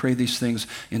Christ. We pray these things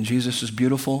in Jesus'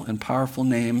 beautiful and powerful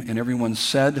name. And everyone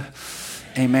said,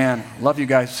 amen. Love you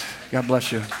guys. God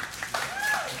bless you.